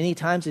times, and many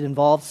times it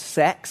involves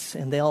sex,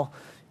 and they'll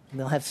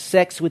have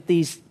sex with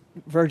these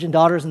virgin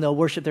daughters and they'll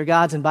worship their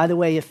gods. And by the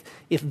way, if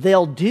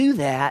they'll do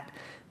that,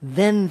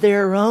 then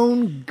their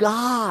own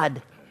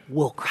God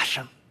will crush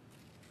them.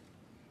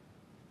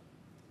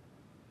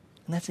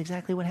 And that's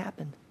exactly what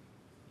happened.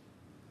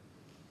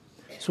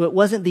 So it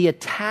wasn't the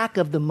attack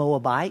of the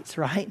Moabites,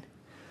 right?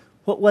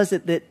 What was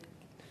it that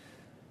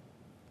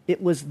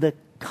it was the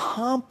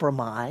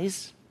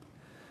compromise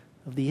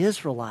of the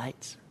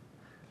Israelites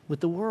with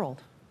the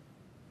world.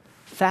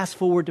 Fast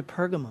forward to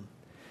Pergamum.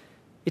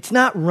 It's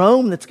not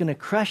Rome that's going to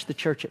crush the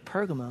church at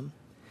Pergamum.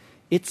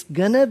 It's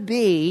going to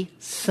be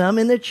some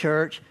in the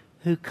church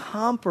who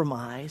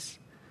compromise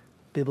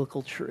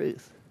biblical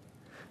truth.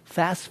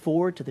 Fast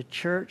forward to the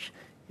church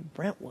in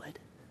Brentwood.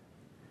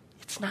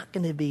 It's not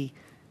going to be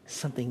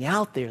something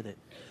out there that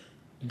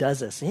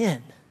does us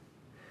in,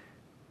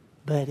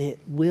 but it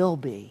will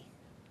be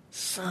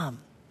some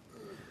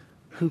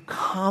who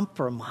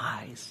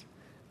compromise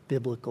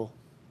biblical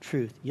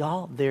truth.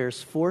 Y'all,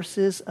 there's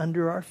forces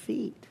under our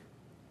feet.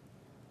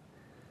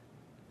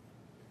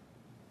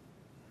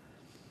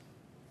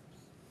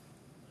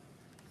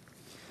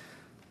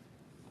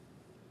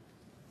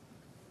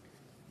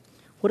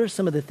 What are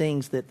some of the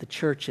things that the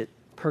church at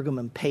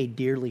Pergamum paid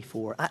dearly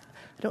for? I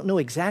don't know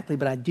exactly,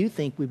 but I do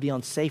think we'd be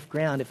on safe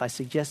ground if I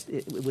suggest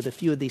it, with a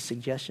few of these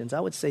suggestions. I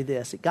would say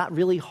this: it got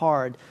really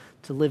hard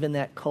to live in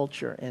that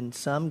culture, and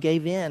some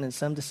gave in, and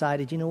some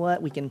decided, you know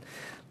what,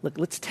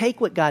 let's take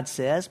what God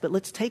says, but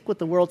let's take what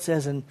the world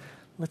says and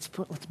let's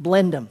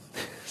blend them.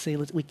 See,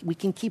 we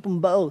can keep them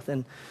both,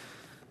 and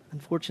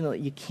unfortunately,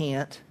 you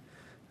can't.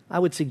 I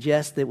would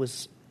suggest there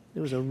was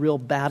a real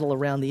battle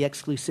around the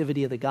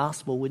exclusivity of the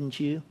gospel, wouldn't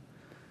you?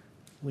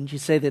 Wouldn't you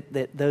say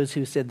that those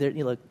who said that,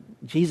 look,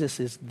 Jesus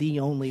is the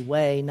only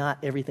way, not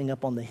everything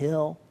up on the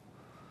hill?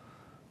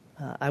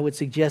 I would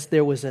suggest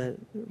there was a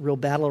real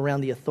battle around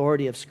the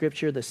authority of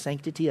Scripture, the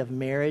sanctity of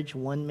marriage,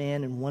 one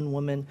man and one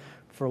woman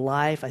for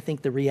life. I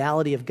think the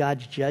reality of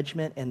God's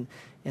judgment and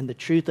the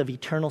truth of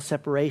eternal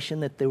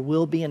separation, that there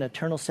will be an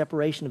eternal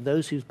separation of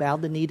those who've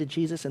bowed the knee to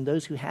Jesus and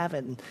those who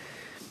haven't. And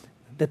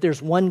that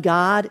there's one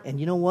God, and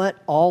you know what?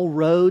 All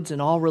roads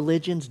and all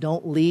religions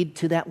don't lead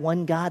to that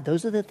one God.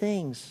 Those are the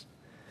things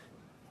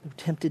they're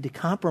tempted to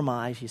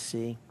compromise, you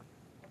see,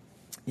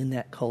 in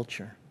that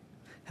culture.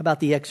 How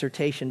about the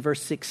exhortation,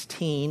 verse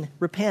 16?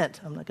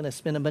 Repent. I'm not going to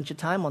spend a bunch of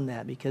time on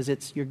that because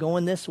you're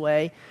going this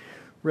way.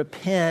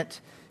 Repent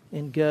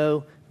and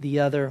go the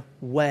other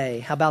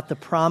way. How about the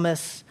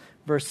promise,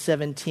 verse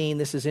 17?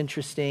 This is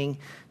interesting.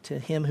 To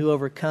him who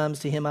overcomes,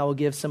 to him I will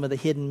give some of the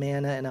hidden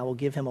manna, and I will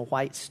give him a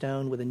white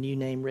stone with a new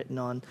name written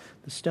on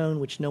the stone,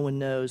 which no one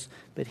knows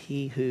but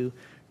he who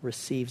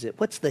receives it.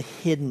 What's the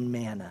hidden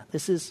manna?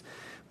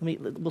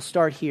 We'll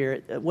start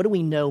here. What do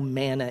we know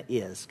manna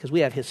is? Because we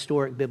have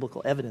historic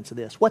biblical evidence of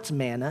this. What's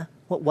manna?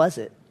 What was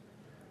it?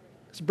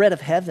 It's bread of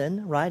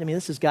heaven, right? I mean,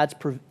 this is God's,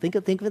 think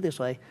of it this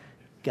way,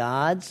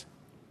 God's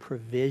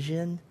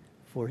provision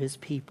for his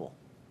people.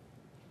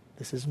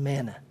 This is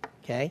manna,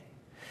 okay?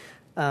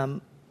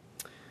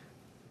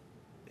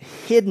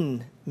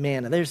 Hidden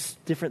manna. There's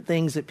different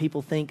things that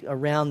people think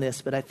around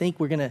this, but I think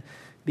we're going to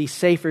be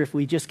safer if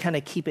we just kind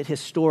of keep it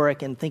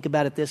historic and think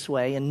about it this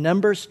way. In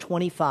Numbers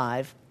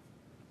 25,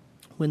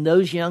 when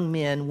those young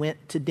men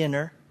went to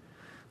dinner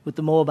with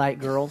the Moabite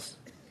girls,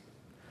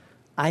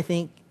 I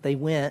think they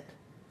went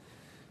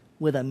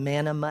with a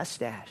manna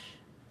mustache.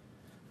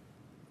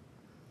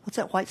 What's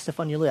that white stuff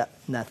on your lip?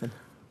 Nothing.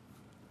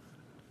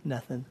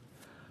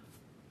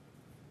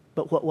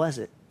 But what was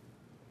it?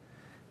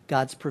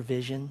 God's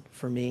provision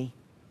for me.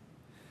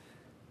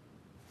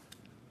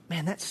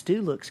 Man, that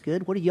stew looks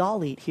good. What do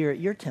y'all eat here at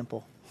your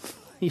temple?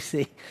 You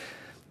see.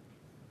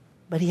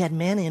 But he had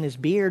manna in his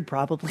beard,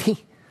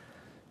 probably.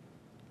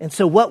 And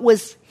so what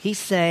was he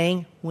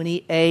saying when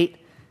he ate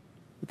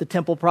with the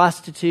temple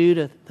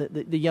prostitute,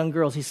 the young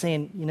girls? He's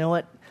saying, you know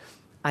what?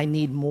 I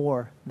need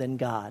more than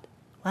God.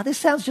 Wow, this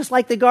sounds just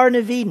like the Garden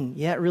of Eden.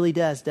 Yeah, it really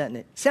does, doesn't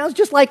it? Sounds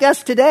just like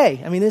us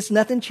today. I mean,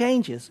 nothing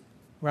changes,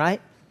 right?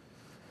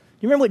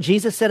 You remember what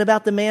Jesus said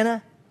about the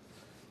manna?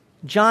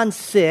 John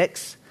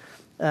 6,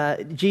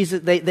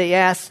 Jesus,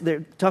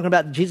 they're talking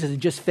about Jesus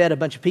had just fed a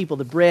bunch of people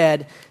the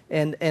bread,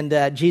 and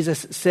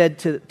Jesus said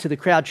to the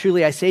crowd,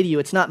 truly I say to you,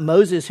 it's not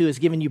Moses who has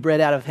given you bread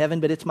out of heaven,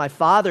 but it's my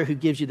Father who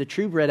gives you the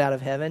true bread out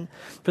of heaven.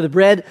 For the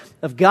bread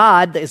of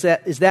God is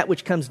that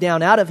which comes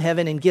down out of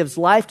heaven and gives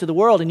life to the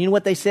world. And you know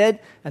what they said?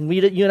 And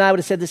you and I would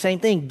have said the same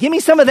thing. Give me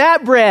some of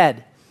that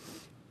bread.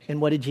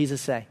 And what did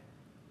Jesus say?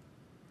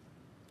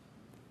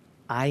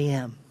 I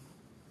am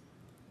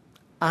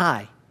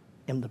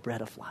the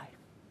bread of life.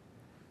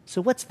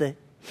 So what's the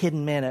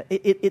hidden manna?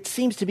 It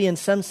seems to be, in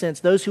some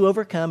sense, those who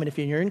overcome, and if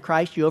you're in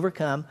Christ, you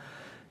overcome,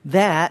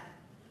 that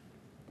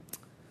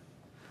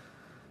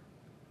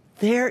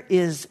there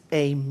is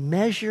a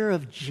measure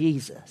of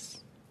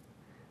Jesus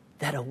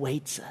that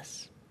awaits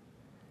us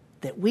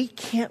that we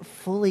can't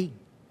fully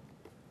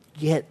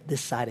get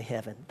this side of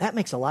heaven. That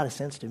makes a lot of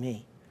sense to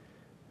me.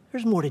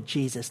 There's more to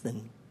Jesus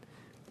than,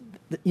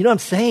 you know what I'm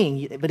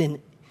saying? But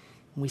when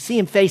we see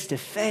him face to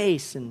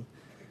face, and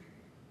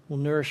we'll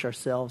nourish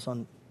ourselves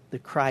on the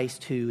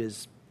Christ who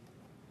is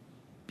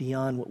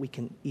beyond what we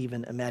can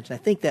even imagine. I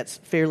think that's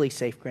fairly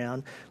safe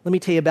ground. Let me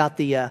tell you about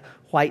the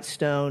white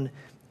stone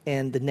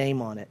and the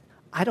name on it.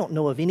 I don't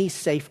know of any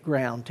safe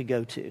ground to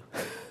go to.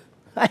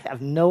 I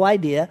have no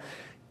idea,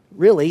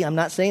 really, I'm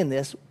not saying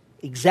this,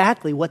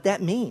 exactly what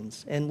that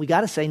means. And we got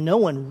to say, no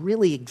one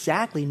really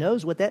exactly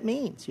knows what that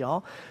means,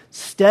 y'all.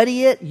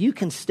 Study it. You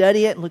can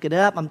study it and look it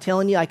up. I'm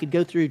telling you, I could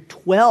go through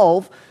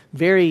 12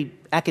 very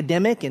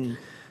academic and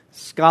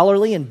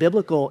scholarly and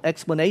biblical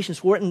explanations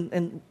for it,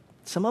 and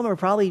some of them are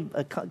probably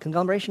a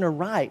conglomeration are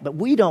right, but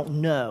we don't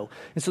know.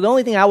 And so the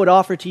only thing I would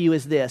offer to you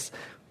is this: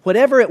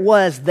 whatever it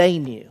was, they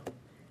knew,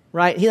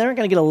 right? They're not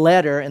going to get a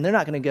letter, and they're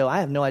not going to go,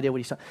 I have no idea what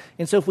he's talking.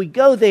 And so if we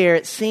go there,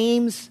 it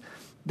seems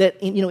that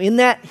in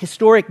that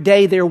historic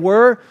day there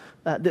were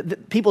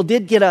people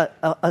did get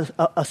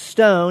a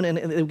stone, and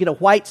they would get a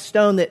white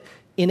stone that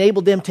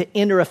enabled them to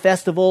enter a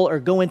festival or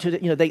go into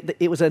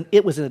it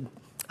was a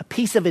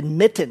piece of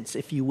admittance,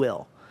 if you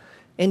will.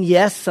 And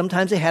yes,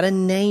 sometimes it had a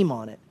name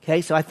on it.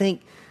 Okay, so I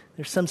think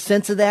there's some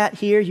sense of that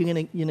here. You're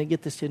gonna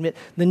get this to admit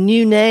the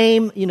new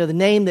name, the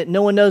name that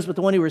no one knows but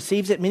the one who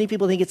receives it. Many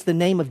people think it's the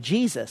name of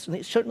Jesus, and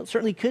it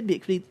certainly could be.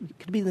 It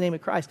could be the name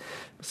of Christ.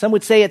 Some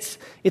would say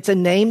it's a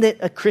name that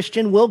a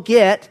Christian will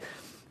get,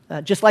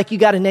 just like you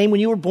got a name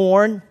when you were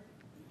born.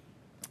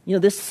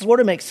 This sort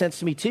of makes sense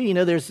to me too.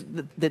 There's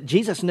that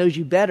Jesus knows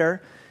you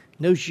better,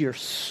 knows your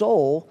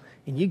soul,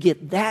 and you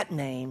get that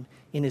name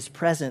in his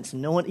presence.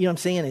 No one, what I'm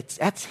saying?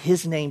 That's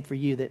his name for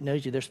you that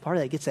knows you. There's part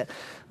of that gets that.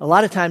 A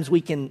lot of times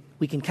we can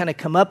kind of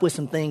come up with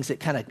some things that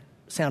kind of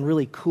sound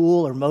really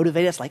cool or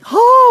motivate us, like,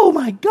 oh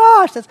my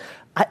gosh,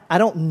 I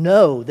don't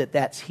know that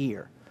that's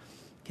here.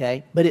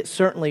 Okay, but it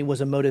certainly was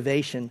a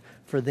motivation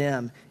for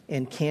them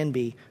and can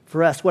be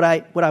for us. What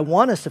I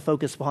want us to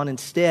focus upon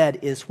instead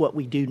is what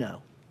we do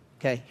know.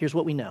 Okay, here's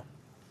what we know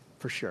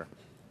for sure.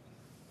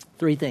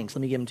 3 things.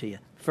 Let me give them to you.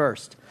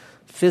 First,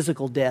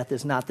 physical death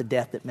is not the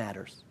death that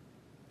matters.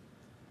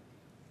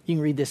 You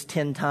can read this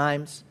 10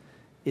 times.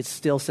 It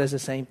still says the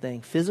same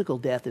thing. Physical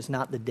death is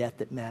not the death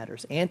that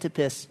matters.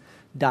 Antipas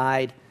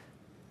died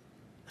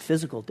a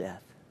physical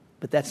death,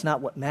 but that's not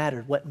what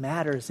mattered. What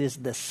matters is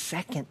the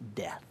second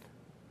death.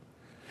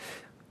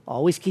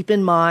 Always keep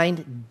in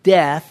mind,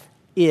 death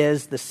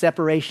is the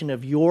separation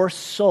of your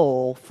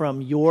soul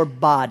from your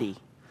body.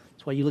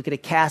 That's why you look at a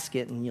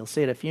casket and you'll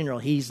say at a funeral,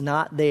 he's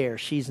not there,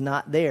 she's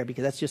not there,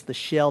 because that's just the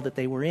shell that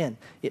they were in.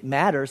 It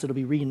matters, it'll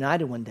be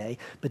reunited one day,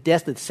 but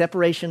death is the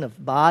separation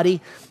of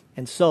body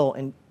and soul.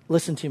 And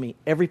listen to me,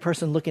 every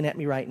person looking at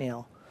me right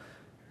now,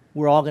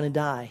 we're all going to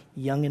die,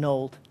 young and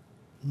old.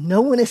 No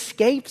one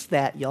escapes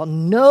that, y'all.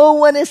 No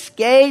one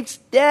escapes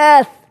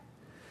death.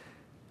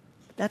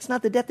 That's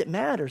not the death that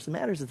matters. What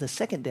matters is the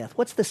second death.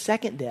 What's the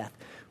second death?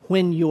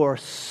 When your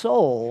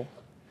soul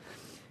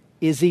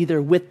is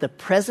either with the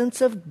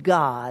presence of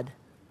God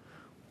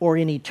or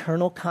in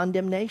eternal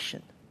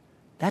condemnation.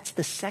 That's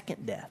the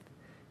second death,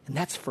 and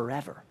that's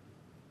forever.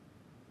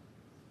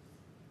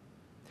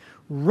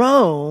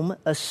 Rome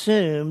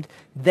assumed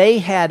they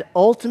had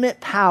ultimate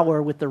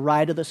power with the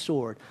right of the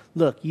sword.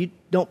 Look, you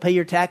don't pay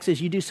your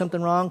taxes, you do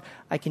something wrong,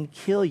 I can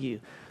kill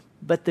you.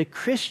 But the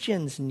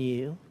Christians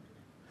knew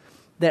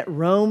that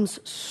Rome's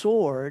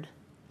sword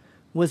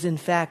was in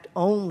fact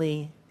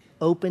only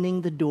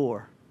opening the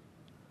door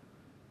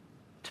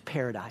to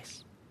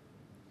paradise.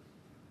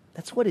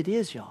 That's what it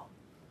is, y'all.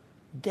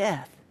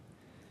 Death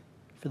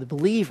for the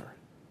believer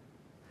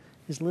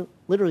is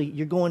literally,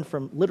 you're going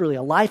from literally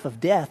a life of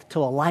death to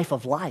a life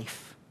of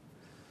life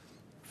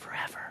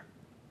forever.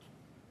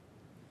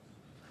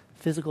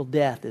 Physical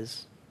death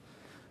is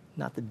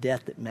not the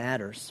death that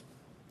matters.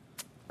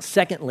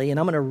 Secondly, and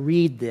I'm going to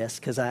read this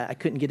because I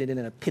couldn't get it in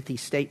a pithy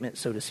statement,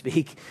 so to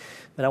speak,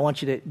 but I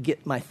want you to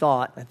get my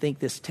thought. I think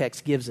this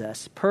text gives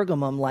us.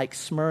 Pergamum, like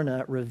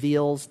Smyrna,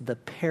 reveals the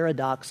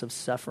paradox of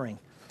suffering.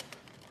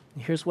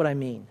 And here's what I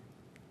mean.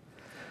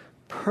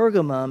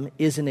 Pergamum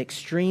is an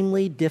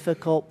extremely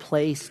difficult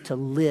place to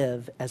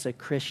live as a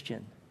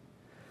Christian,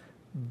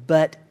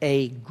 but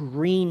a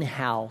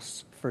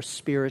greenhouse for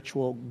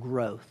spiritual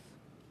growth.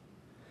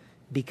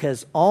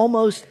 Because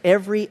almost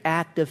every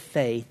act of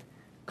faith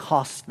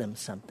costs them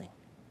something.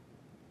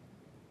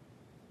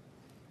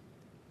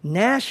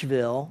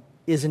 Nashville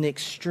is an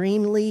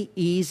extremely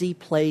easy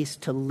place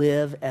to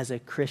live as a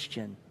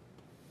Christian,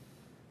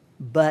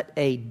 but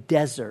a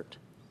desert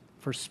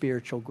for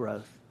spiritual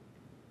growth.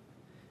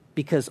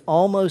 Because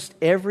almost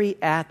every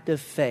act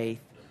of faith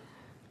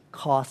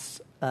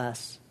costs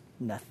us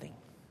nothing.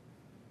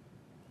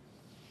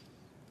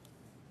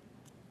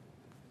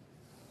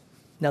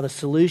 Now, the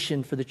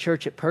solution for the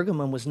church at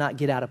Pergamum was not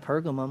get out of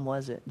Pergamum,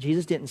 was it?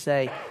 Jesus didn't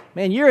say,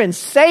 man, you're in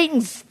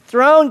Satan's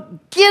throne.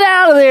 Get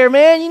out of there,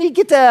 man. You need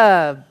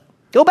to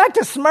go back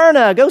to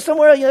Smyrna. Go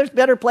somewhere. There's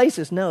better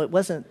places. No, it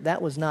wasn't.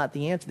 That was not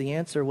the answer. The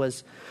answer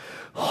was,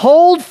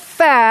 hold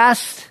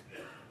fast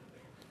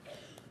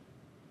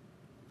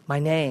my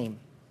name,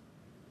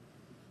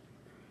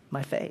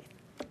 my faith.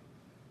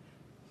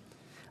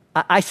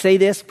 I say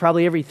this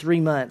probably every 3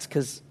 months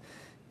because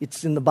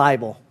it's in the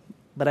Bible.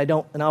 But I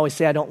always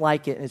say I don't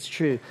like it, and it's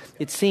true.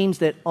 It seems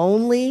that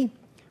only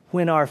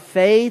when our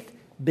faith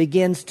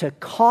begins to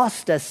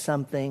cost us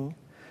something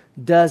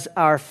does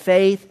our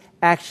faith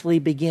actually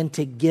begin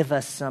to give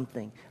us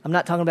something. I'm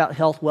not talking about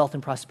health, wealth,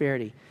 and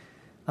prosperity.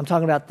 I'm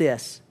talking about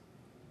this.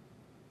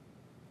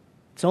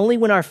 It's only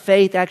when our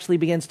faith actually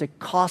begins to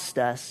cost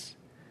us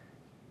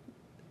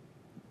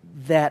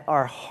that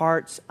our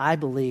hearts, I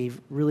believe,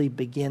 really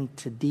begin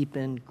to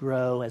deepen,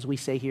 grow, as we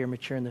say here,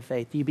 mature in the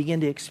faith. You begin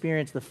to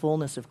experience the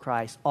fullness of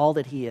Christ, all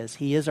that He is.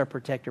 He is our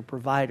protector,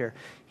 provider.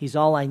 He's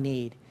all I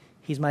need.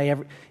 He's my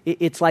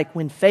It's like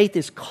when faith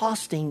is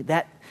costing,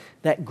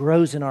 that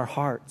grows in our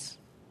hearts.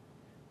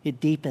 It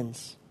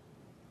deepens.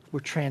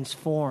 We're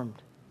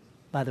transformed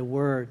by the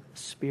Word, the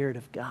Spirit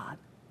of God.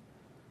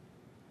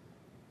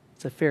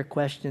 It's a fair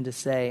question to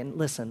say, and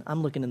listen,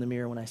 I'm looking in the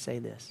mirror when I say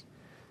this.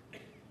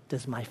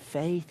 Does my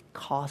faith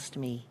cost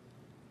me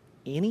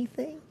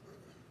anything?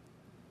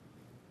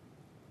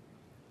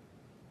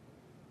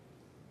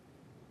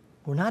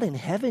 We're not in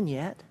heaven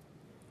yet.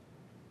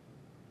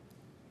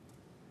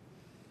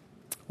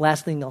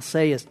 Last thing I'll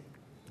say is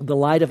the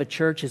light of a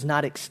church is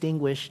not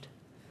extinguished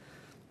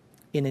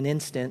in an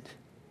instant.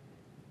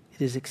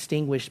 It is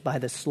extinguished by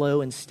the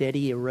slow and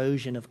steady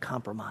erosion of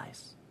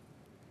compromise.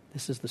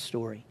 This is the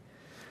story.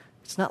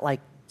 It's not like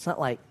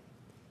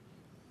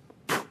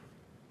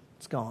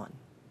it's gone.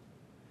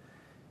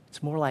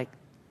 It's more like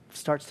it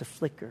starts to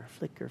flicker.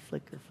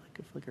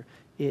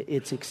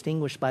 It's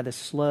extinguished by the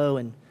slow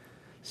and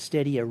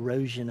steady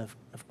erosion of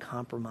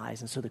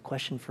compromise. And so the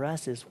question for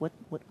us is, what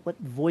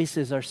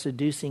voices are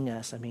seducing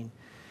us? I mean,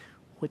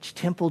 which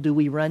temple do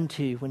we run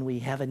to when we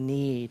have a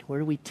need? Where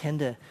do we tend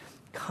to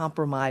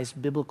compromise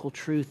biblical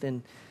truth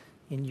in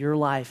your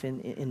life,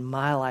 in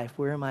my life?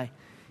 Where am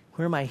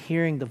I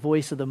hearing the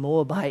voice of the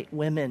Moabite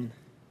women?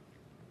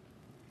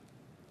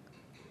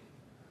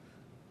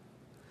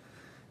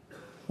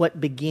 What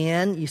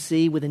began, you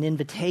see, with an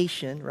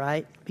invitation,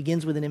 right?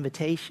 Begins with an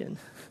invitation.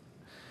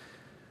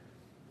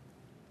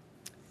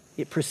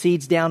 It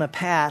proceeds down a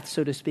path,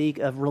 so to speak,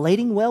 of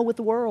relating well with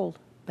the world,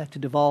 back to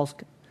Duvall's.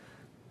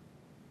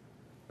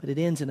 But it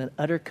ends in an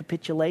utter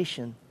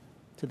capitulation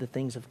to the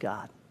things of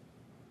God.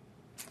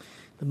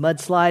 The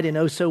mudslide in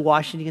Oso,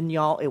 Washington,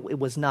 y'all, it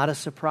was not a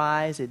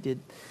surprise.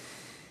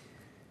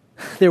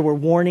 There were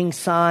warning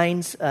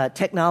signs.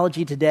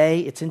 Technology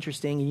today, it's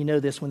interesting, and you know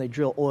this when they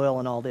drill oil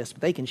and all this,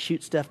 but they can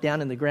shoot stuff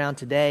down in the ground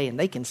today, and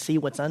they can see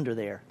what's under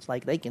there. It's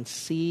like they can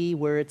see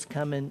where it's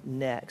coming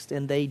next,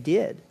 and they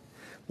did.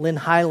 Lynn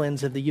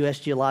Highlands of the U.S.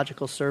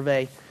 Geological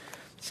Survey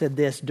said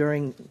this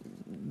during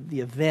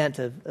the event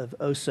of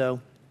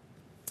Oso.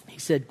 He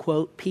said,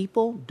 quote,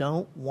 "People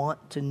don't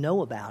want to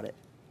know about it,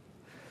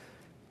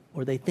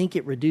 or they think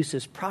it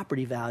reduces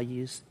property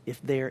values if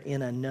they're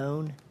in a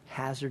known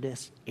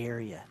hazardous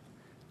area."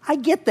 I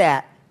get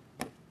that.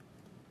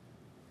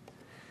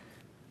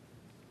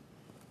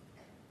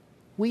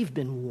 We've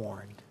been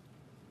warned.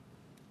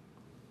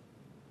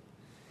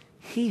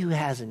 He who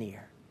has an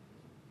ear,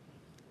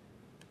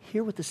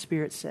 hear what the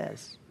Spirit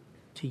says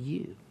to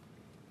you.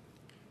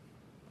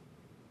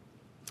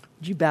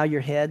 Would you bow your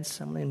heads?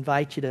 I'm going to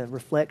invite you to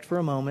reflect for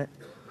a moment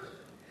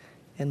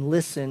and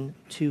listen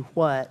to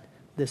what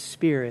the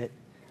Spirit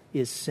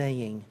is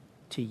saying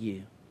to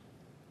you.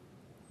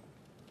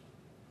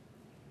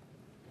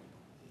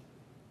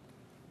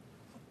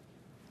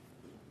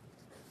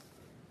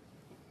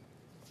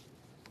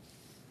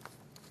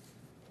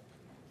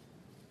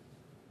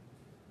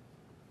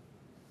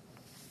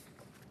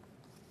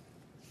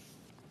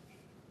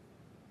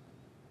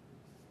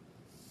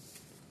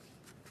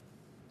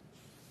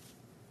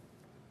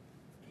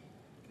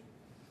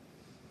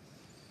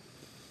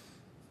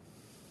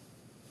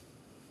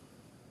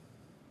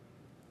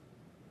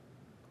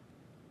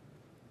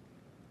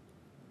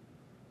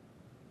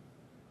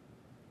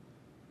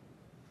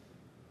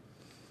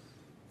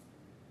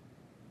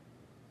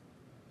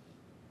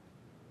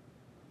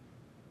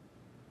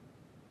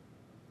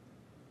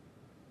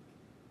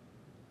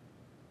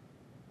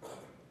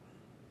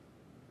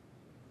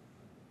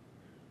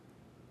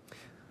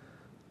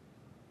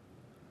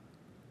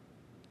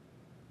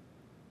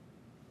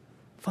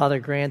 Father,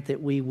 grant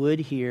that we would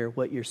hear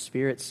what your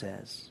Spirit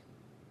says,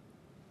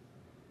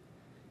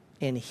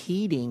 and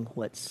heeding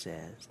what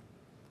says,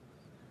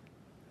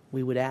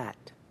 we would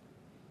act.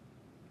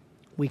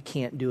 We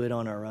can't do it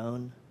on our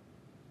own,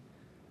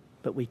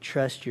 but we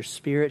trust your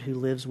Spirit who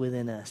lives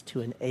within us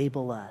to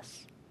enable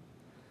us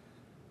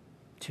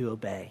to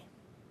obey,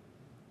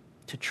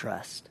 to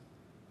trust,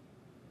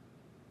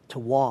 to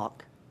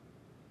walk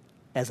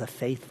as a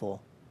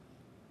faithful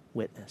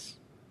witness.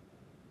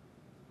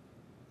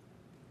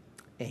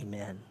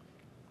 Amen.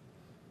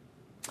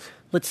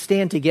 Let's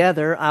stand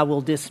together. I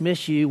will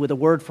dismiss you with a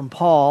word from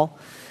Paul.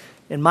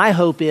 And my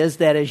hope is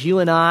that as you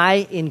and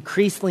I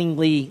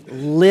increasingly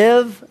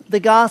live the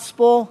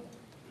gospel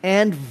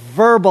and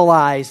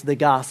verbalize the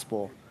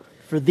gospel,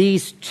 for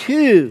these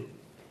two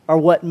are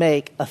what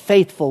make a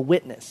faithful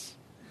witness,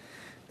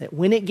 that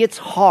when it gets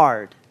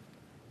hard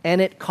and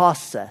it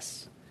costs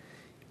us,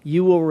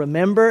 you will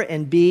remember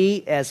and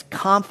be as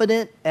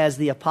confident as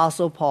the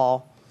Apostle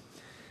Paul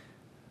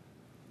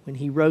when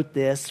he wrote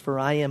this, "For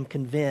I am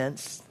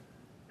convinced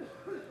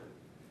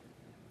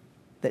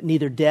that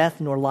neither death,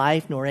 nor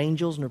life, nor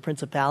angels, nor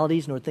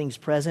principalities, nor things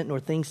present,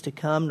 nor things to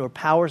come, nor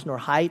powers, nor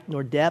height,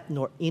 nor depth,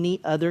 nor any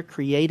other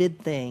created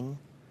thing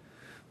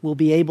will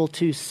be able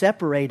to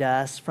separate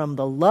us from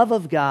the love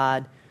of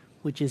God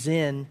which is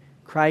in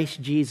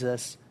Christ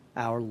Jesus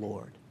our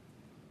Lord."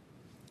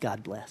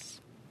 God bless.